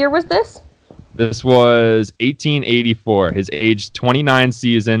 what year was this? This was 1884. His age 29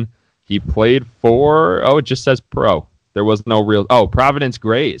 season. He played for it just says pro. There was no real Providence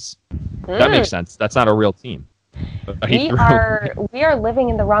Grays. That makes sense. That's not a real team. We are living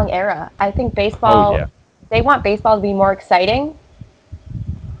in the wrong era. I think baseball they want baseball to be more exciting.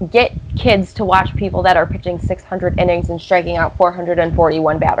 Get kids to watch people that are pitching 600 innings and striking out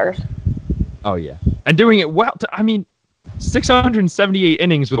 441 batters. Oh, yeah. And doing it well. 678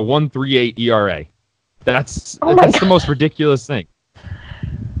 innings with a 1.38 ERA. That's the most ridiculous thing.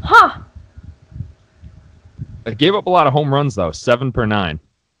 Huh. It gave up a lot of home runs, though. 7 per 9.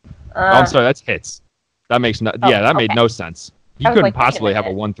 I'm sorry. That's hits. That makes made no sense. You couldn't possibly have a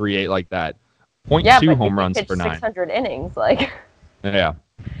 1.38 like that. 0.2 home runs per 9. 600 innings, like. Yeah.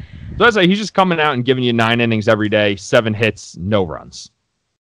 So that's he's just coming out and giving you 9 innings every day, 7 hits, no runs.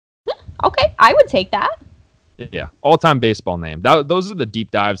 Okay, I would take that. Yeah, all-time baseball name. Those are the deep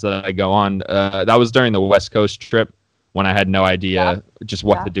dives that I go on. That was during the West Coast trip when I had no idea just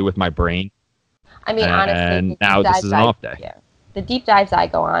what to do with my brain. I mean, honestly, and now this is an off day. Yeah. The deep dives I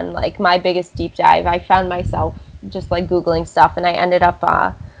go on, like my biggest deep dive, I found myself just like Googling stuff, and I ended up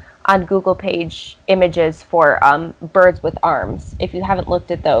on Google page images for birds with arms. If you haven't looked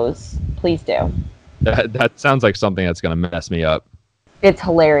at those, please do. That sounds like something that's going to mess me up. It's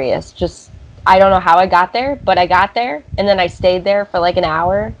hilarious. Just I don't know how I got there, but I got there, and then I stayed there for like an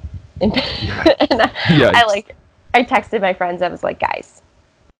hour. And, and I texted my friends. I was like, guys,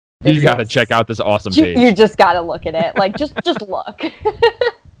 you got to check out this awesome page. You just got to look at it. Like, just look.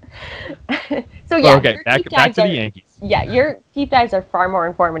 So yeah. Okay, back to the Yankees. Yeah, your deep dives are far more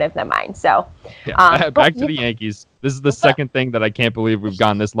informative than mine. So, back to the Yankees. This is the second thing that I can't believe we've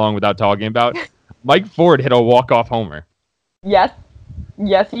gone this long without talking about. Mike Ford hit a walk-off homer. Yes,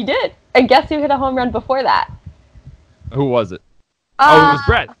 he did. And guess who hit a home run before that? Who was it? It was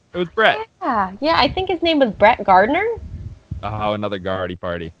Brett. It was Brett. Yeah. I think his name was Brett Gardner. Oh, another Gardy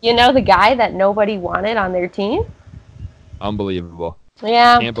party. You know, the guy that nobody wanted on their team? Unbelievable.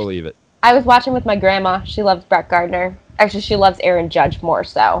 Yeah. Can't believe it. I was watching with my grandma. She loves Brett Gardner. Actually, she loves Aaron Judge more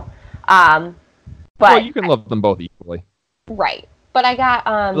so. But well, you can love them both equally. Right. But I got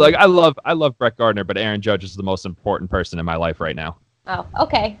like I love Brett Gardner, but Aaron Judge is the most important person in my life right now. Oh,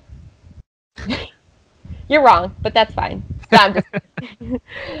 okay. You're wrong, but that's fine. I'm just,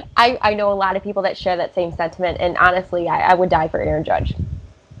 I know a lot of people that share that same sentiment, and honestly, I would die for Aaron Judge.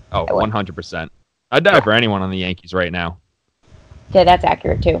 Oh, 100%. I'd die for anyone on the Yankees right now. Yeah, that's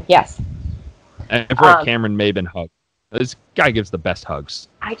accurate too. Yes. And for a Cameron Maybin hug. This guy gives the best hugs.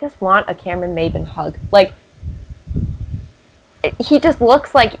 I just want a Cameron Maybin hug. Like, he just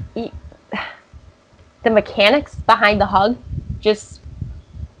looks like the mechanics behind the hug just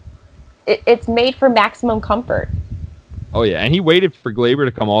it's made for maximum comfort. Oh yeah, and he waited for Gleyber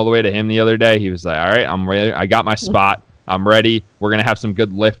to come all the way to him the other day. He was like, all right, I'm ready. I got my spot. I'm ready. We're going to have some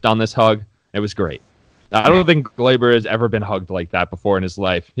good lift on this hug. It was great. I don't think Gleyber has ever been hugged like that before in his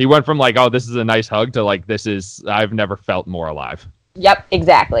life. He went from like, oh, this is a nice hug to like, I've never felt more alive. Yep,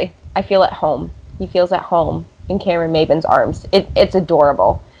 exactly. I feel at home. He feels at home in Cameron Maybin's arms. It's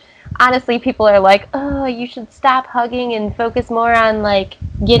adorable. Honestly, people are like, oh, you should stop hugging and focus more on like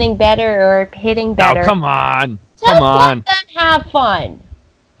getting better or hitting better. Oh, come on. Let them have fun.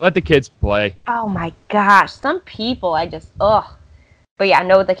 Let the kids play. Oh my gosh. Some people ugh. But yeah,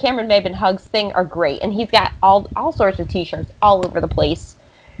 no, the Cameron Maybin hugs thing are great. And he's got all sorts of t-shirts all over the place.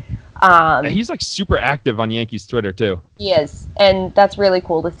 He's like super active on Yankees Twitter too. He is. And that's really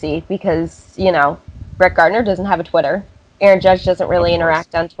cool to see because, you know, Brett Gardner doesn't have a Twitter. Aaron Judge doesn't really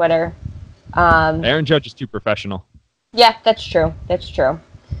interact on Twitter. Aaron Judge is too professional. Yeah, that's true. That's true.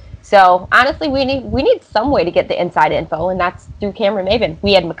 So honestly, we need some way to get the inside info, and that's through Cameron Maybin.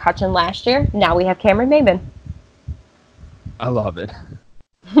 We had McCutchen last year. Now we have Cameron Maybin. I love it.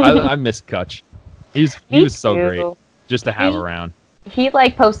 I miss Kutch. He was so great just to have around. He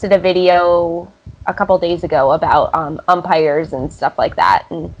like posted a video a couple days ago about umpires and stuff like that,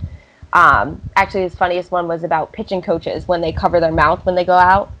 and actually his funniest one was about pitching coaches when they cover their mouth when they go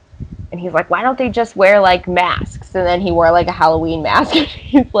out. And he's like, why don't they just wear, like, masks? And then he wore, like, a Halloween mask. And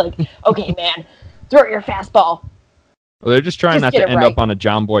he's like, okay, man, throw your fastball. Well, they're just trying not to end up on a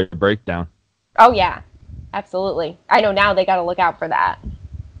John Boy breakdown. Oh, yeah. Absolutely. I know now they got to look out for that.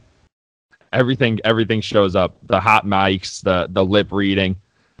 Everything shows up. The hot mics, the lip reading.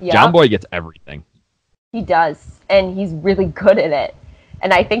 Yep. John Boy gets everything. He does. And he's really good at it.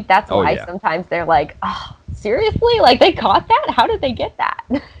 And I think that's why sometimes they're like, oh, seriously? Like, they caught that? How did they get that?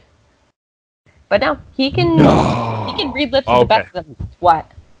 But no, he can read lips to the best of them. What?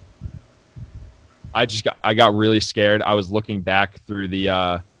 I got really scared. I was looking back through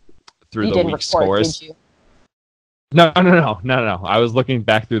the week's scores. Did you? No. I was looking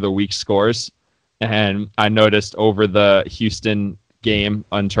back through the week's scores, and I noticed over the Houston game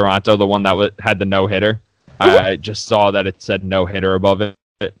on Toronto, the one that had the no-hitter, I just saw that it said no-hitter above it.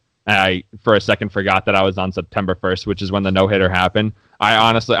 And I, for a second, forgot that I was on September 1st, which is when the no-hitter happened.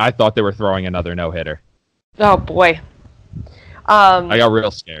 I thought they were throwing another no-hitter. Oh, boy. I got real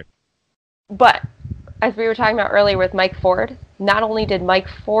scared. But, as we were talking about earlier with Mike Ford, not only did Mike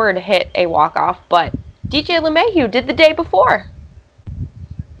Ford hit a walk-off, but DJ LeMahieu did the day before.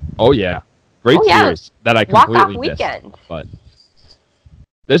 Oh, yeah. Great series that I completely missed. Weekend. But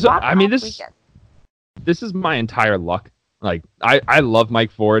this is my entire luck. Like, I love Mike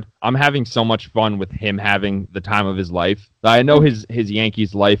Ford. I'm having so much fun with him having the time of his life. I know his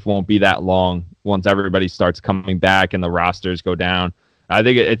Yankees life won't be that long once everybody starts coming back and the rosters go down. I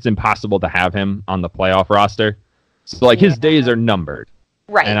think it's impossible to have him on the playoff roster. So, like, his days are numbered.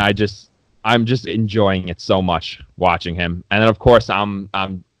 Right. And I'm just enjoying it so much watching him. And then, of course, I'm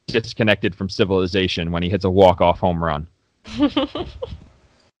disconnected from civilization when he hits a walk-off home run.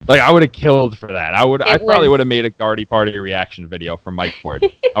 Like, I would have killed for that. I probably would have made a Gardy Party reaction video from Mike Ford.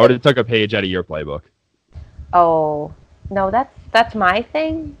 I would have took a page out of your playbook. Oh, no, that's my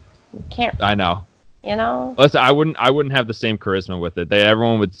thing. You can't. I know. You know? Listen, I wouldn't have the same charisma with it.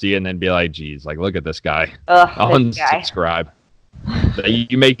 Everyone would see it and then be like, geez, like, look at this guy. I'll unsubscribe.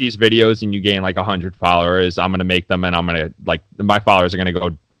 You make these videos and you gain like 100 followers. I'm going to make them and I'm going to, like, my followers are going to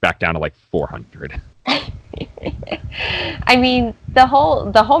go back down to like 400. I mean, the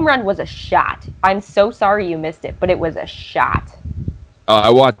home run was a shot. I'm so sorry you missed it, but it was a shot.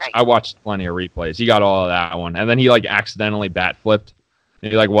 I watched plenty of replays. He got all of that one. And then he like accidentally bat flipped. He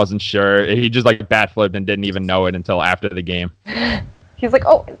like wasn't sure. He just like bat flipped and didn't even know it until after the game. He's like,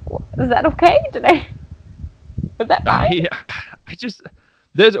 "Oh, is that okay? Was that fine?"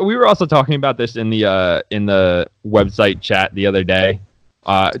 We were also talking about this in the website chat the other day.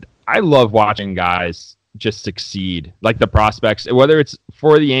 I love watching guys just succeed, like the prospects, whether it's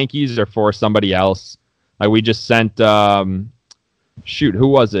for the Yankees or for somebody else. Like we just sent, who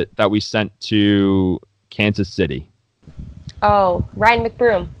was it that we sent to Kansas City? Oh, Ryan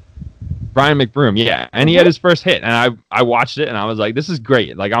McBroom. Ryan McBroom, yeah. And he had his first hit, and I watched it, and I was like, this is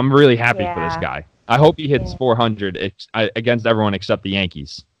great. Like, I'm really happy for this guy. I hope he hits 400 against everyone except the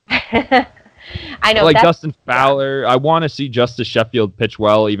Yankees. I know. Like Dustin Fowler, I want to see Justice Sheffield pitch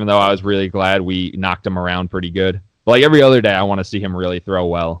well, even though I was really glad we knocked him around pretty good. But like every other day, I want to see him really throw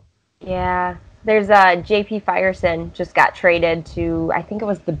well. Yeah. There's J.P. Firestone just got traded to, I think it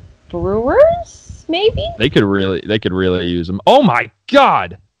was the Brewers? Maybe they could really use him. Oh my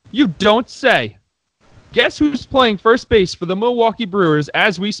God! You don't say. Guess who's playing first base for the Milwaukee Brewers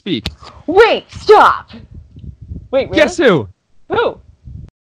as we speak? Wait, stop. Wait, really? Guess who? Who?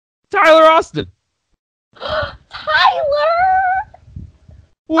 Tyler Austin. Tyler.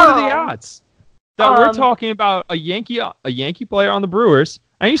 What are the odds that we're talking about a Yankee player on the Brewers,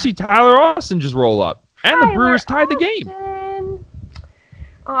 and you see Tyler Austin just roll up, and the Brewers tied the game?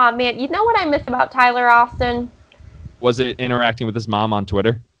 Oh, man. You know what I miss about Tyler Austin? Was it interacting with his mom on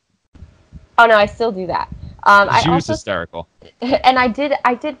Twitter? Oh, no, I still do that. She was hysterical. And I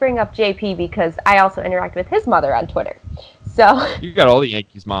did bring up JP because I also interact with his mother on Twitter. So you got all the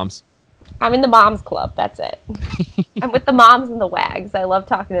Yankees moms. I'm in the moms club. That's it. I'm with the moms and the wags. I love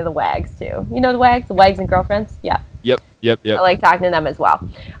talking to the wags, too. You know the wags and girlfriends? Yeah. Yep. I like talking to them as well.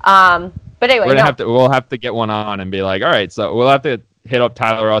 But anyway. We'll have to get one on and be like, all right, so we'll have to hit up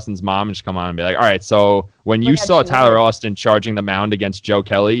Tyler Austin's mom and just come on and be like, all right, so when you saw Tyler Austin charging the mound against Joe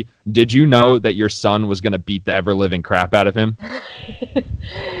Kelly, did you know that your son was going to beat the ever-living crap out of him?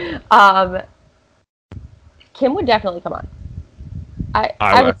 Kim would definitely come on.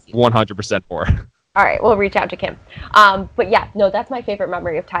 I would 100% for. All right, we'll reach out to Kim. But yeah, no, that's my favorite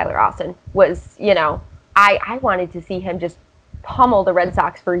memory of Tyler Austin was, I wanted to see him just pummel the Red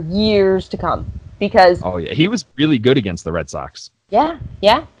Sox for years to come because... Oh, yeah, he was really good against the Red Sox. Yeah.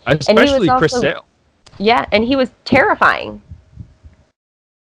 Especially Chris Sale. Yeah, and he was terrifying.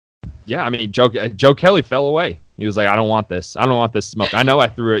 Yeah, I mean, Joe Kelly fell away. He was like, I don't want this. I don't want this smoke. I know I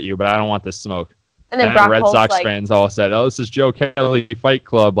threw at you, but I don't want this smoke. And then Brock Red Holt's Sox fans all said, oh, this is Joe Kelly Fight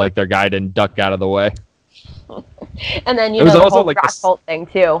Club, like their guy didn't duck out of the way. And then, the whole like Brock Holt thing,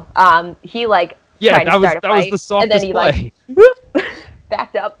 too. He, tried to start a fight, was the softest and then he, play.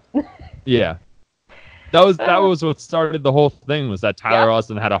 Backed up. Yeah. That was what started the whole thing, was that Tyler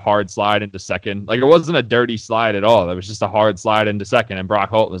Austin had a hard slide into second. Like, it wasn't a dirty slide at all. It was just a hard slide into second, and Brock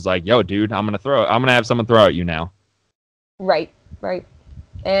Holt was like, yo, dude, I'm going to have someone throw at you now. Right.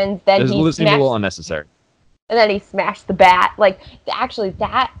 And then he smashed... a little unnecessary. And then he smashed the bat. Like, actually,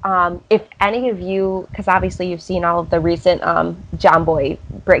 that, if any of you, because obviously you've seen all of the recent John Boy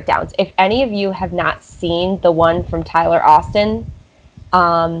breakdowns, if any of you have not seen the one from Tyler Austin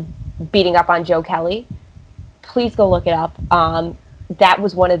beating up on Joe Kelly, please go look it up. That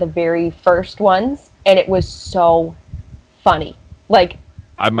was one of the very first ones, and it was so funny. Like,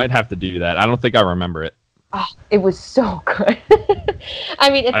 I might have to do that. I don't think I remember it. Oh, it was so good. I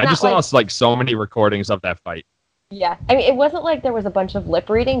mean, I just saw so many recordings of that fight. Yeah. I mean, it wasn't like there was a bunch of lip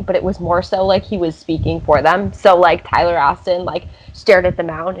reading, but it was more so like he was speaking for them. So, like, Tyler Austin, stared at the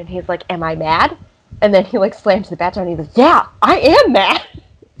mound, and he's like, am I mad? And then he, slams the bat down, and he's like, yeah, I am mad.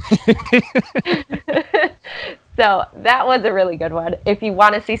 So, that was a really good one. If you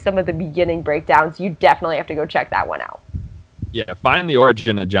want to see some of the beginning breakdowns, you definitely have to go check that one out. Yeah, find the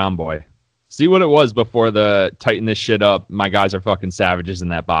origin of John Boy. See what it was before the tighten this shit up, my guys are fucking savages in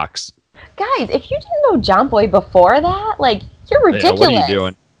that box. Guys, if you didn't know John Boy before that, you're ridiculous. Yeah, what are you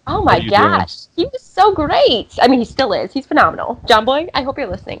doing? Oh my gosh. He was so great. I mean, he still is. He's phenomenal. John Boy, I hope you're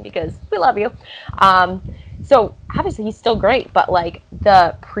listening because we love you. So, obviously, he's still great, but,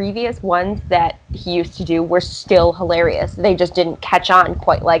 the previous ones that he used to do were still hilarious. They just didn't catch on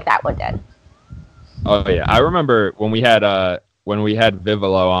quite like that one did. Oh, yeah. I remember when we had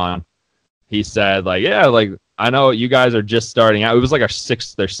Vivolo on, he said, like, yeah, like, I know you guys are just starting out. It was like our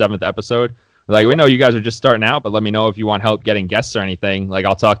 6th or 7th episode. Like, we know you guys are just starting out, but let me know if you want help getting guests or anything. Like,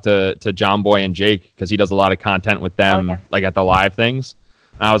 I'll talk to John Boy and Jake because he does a lot of content with them, like at the live things.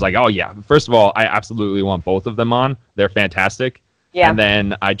 And I was like, oh, yeah. First of all, I absolutely want both of them on. They're fantastic. Yeah. And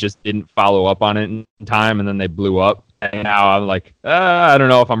then I just didn't follow up on it in time, and then they blew up. And now I'm like, I don't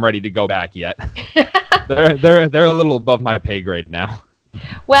know if I'm ready to go back yet. They're a little above my pay grade now.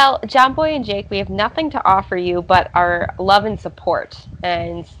 Well, John Boy and Jake, we have nothing to offer you but our love and support,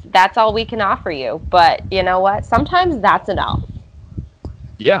 and that's all we can offer you. But you know what? Sometimes that's enough.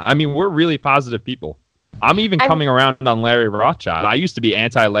 Yeah, I mean, we're really positive people. I'm even coming around on Larry Rothschild. I used to be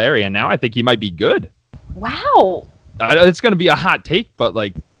anti-Larry, and now I think he might be good. Wow. It's going to be a hot take, but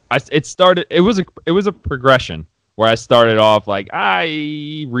like, it was a progression. Where I started off like,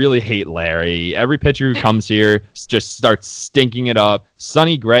 I really hate Larry. Every pitcher who comes here just starts stinking it up.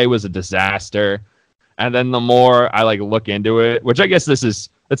 Sonny Gray was a disaster. And then the more I like look into it, which I guess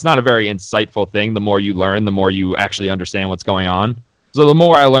it's not a very insightful thing. The more you learn, the more you actually understand what's going on. So the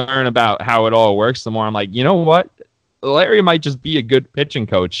more I learn about how it all works, the more I'm like, you know what? Larry might just be a good pitching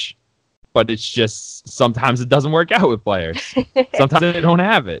coach, but it's just sometimes it doesn't work out with players. Sometimes they don't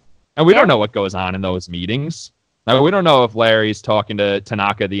have it. And we don't know what goes on in those meetings. Now, we don't know if Larry's talking to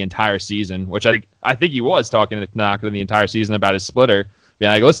Tanaka the entire season, which I think he was talking to Tanaka the entire season about his splitter.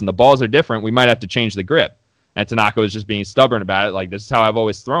 Being like, listen, the balls are different. We might have to change the grip. And Tanaka was just being stubborn about it. Like, this is how I've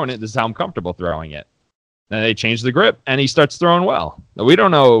always thrown it. This is how I'm comfortable throwing it. And they change the grip, and he starts throwing well. We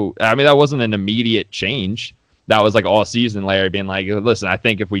don't know. I mean, that wasn't an immediate change. That was like all season Larry being like, listen, I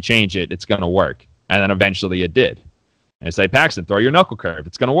think if we change it, it's going to work. And then eventually it did. And it's like, Paxton, throw your knuckle curve.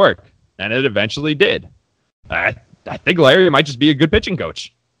 It's going to work. And it eventually did. I think Larry might just be a good pitching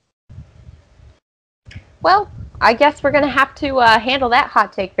coach. Well, I guess we're going to have to handle that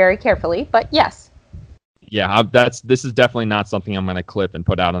hot take very carefully, but yes. Yeah, this is definitely not something I'm going to clip and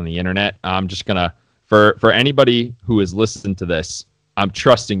put out on the internet. I'm just going to, for anybody who has listened to this, I'm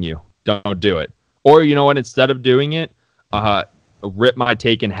trusting you. Don't do it. Or, you know what, instead of doing it, rip my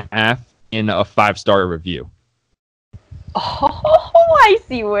take in half in a 5-star review. Oh, I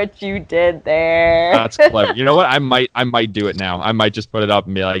see what you did there. That's clever. You know what? I might do it now. I might just put it up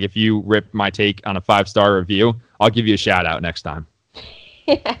and be like, if you rip my take on a 5-star review, I'll give you a shout out next time.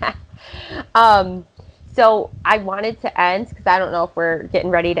 Yeah. So I wanted to end, because I don't know if we're getting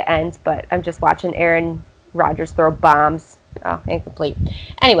ready to end, but I'm just watching Aaron Rodgers throw bombs. Oh, incomplete.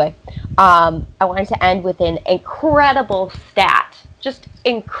 Anyway, I wanted to end with an incredible stat. Just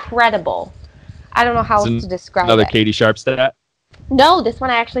incredible. I don't know how else to describe another it. Katie Sharp stat? No, this one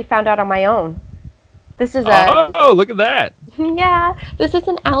I actually found out on my own. This is Oh, look at that. Yeah, this is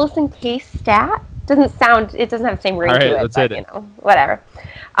an Allison Case stat. It doesn't have the same ring to it, but you know, whatever.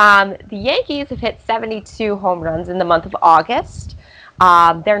 The Yankees have hit 72 home runs in the month of August.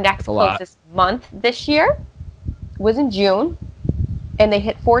 Their next closest month this year was in June, and they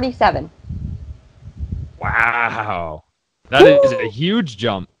hit 47. Wow. That is a huge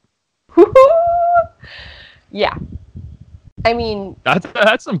jump. Yeah. I mean...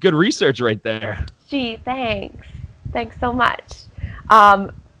 That's some good research right there. Gee, thanks. Thanks so much.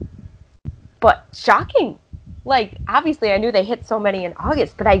 But shocking. Like, obviously I knew they hit so many in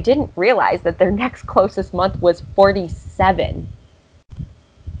August, but I didn't realize that their next closest month was 47.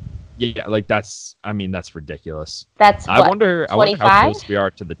 Yeah, like that's ridiculous. That's I wonder how close we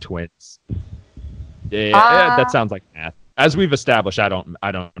are to the Twins. Yeah, that sounds like math. As we've established, I don't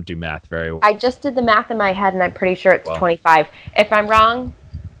do math very well. I just did the math in my head, and I'm pretty sure it's 25. If I'm wrong,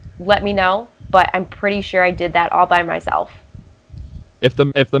 let me know, but I'm pretty sure I did that all by myself. If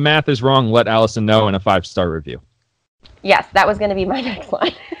the math is wrong, let Allison know in a 5-star review. Yes, that was going to be my next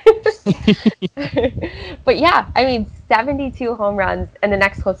line. But yeah, I mean, 72 home runs, and the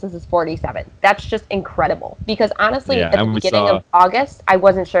next closest is 47. That's just incredible. Because honestly, at the beginning of August, I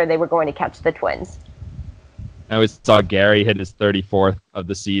wasn't sure they were going to catch the Twins. I saw Gary hit his 34th of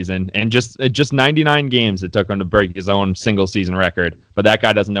the season, and just 99 games it took him to break his own single-season record. But that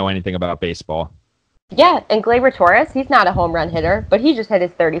guy doesn't know anything about baseball. Yeah, and Gleyber Torres, he's not a home run hitter, but he just hit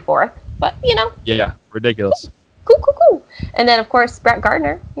his 34th. But, you know. Yeah, ridiculous. Cool. And then, of course, Brett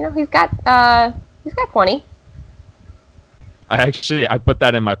Gardner, you know, he's got 20. I put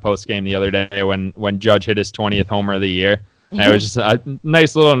that in my post game the other day when Judge hit his 20th homer of the year. And it was just a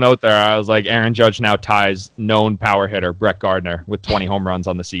nice little note there. I was like, Aaron Judge now ties known power hitter Brett Gardner with 20 home runs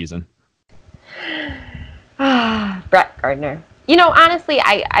on the season. Brett Gardner. You know, honestly,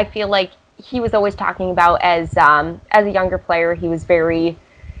 I feel like he was always talking about as a younger player, he was very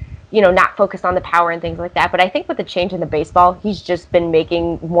not focus on the power and things like that. But I think with the change in the baseball, he's just been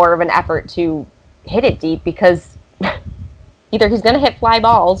making more of an effort to hit it deep because either he's going to hit fly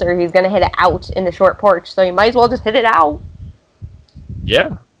balls or he's going to hit it out in the short porch. So you might as well just hit it out.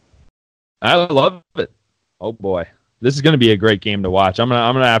 Yeah. I love it. Oh, boy. This is going to be a great game to watch. I'm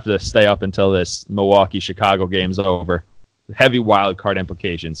gonna have to stay up until this Milwaukee-Chicago game's over. Heavy wild card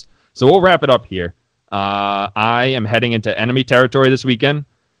implications. So we'll wrap it up here. I am heading into enemy territory this weekend.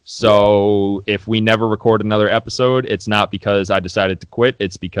 So if we never record another episode, it's not because I decided to quit.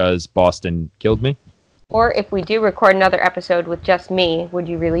 It's because Boston killed me. Or if we do record another episode with just me, would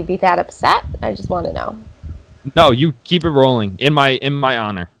you really be that upset? I just want to know. No, you keep it rolling in my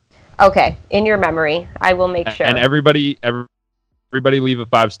honor. Okay, in your memory, I will make sure. And everybody leave a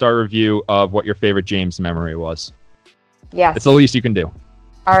 5-star review of what your favorite James memory was. Yes. It's the least you can do.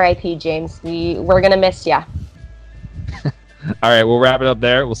 R.I.P. James. We're going to miss ya. All right, we'll wrap it up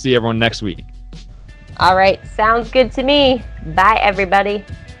there. We'll see everyone next week. All right, sounds good to me. Bye, everybody.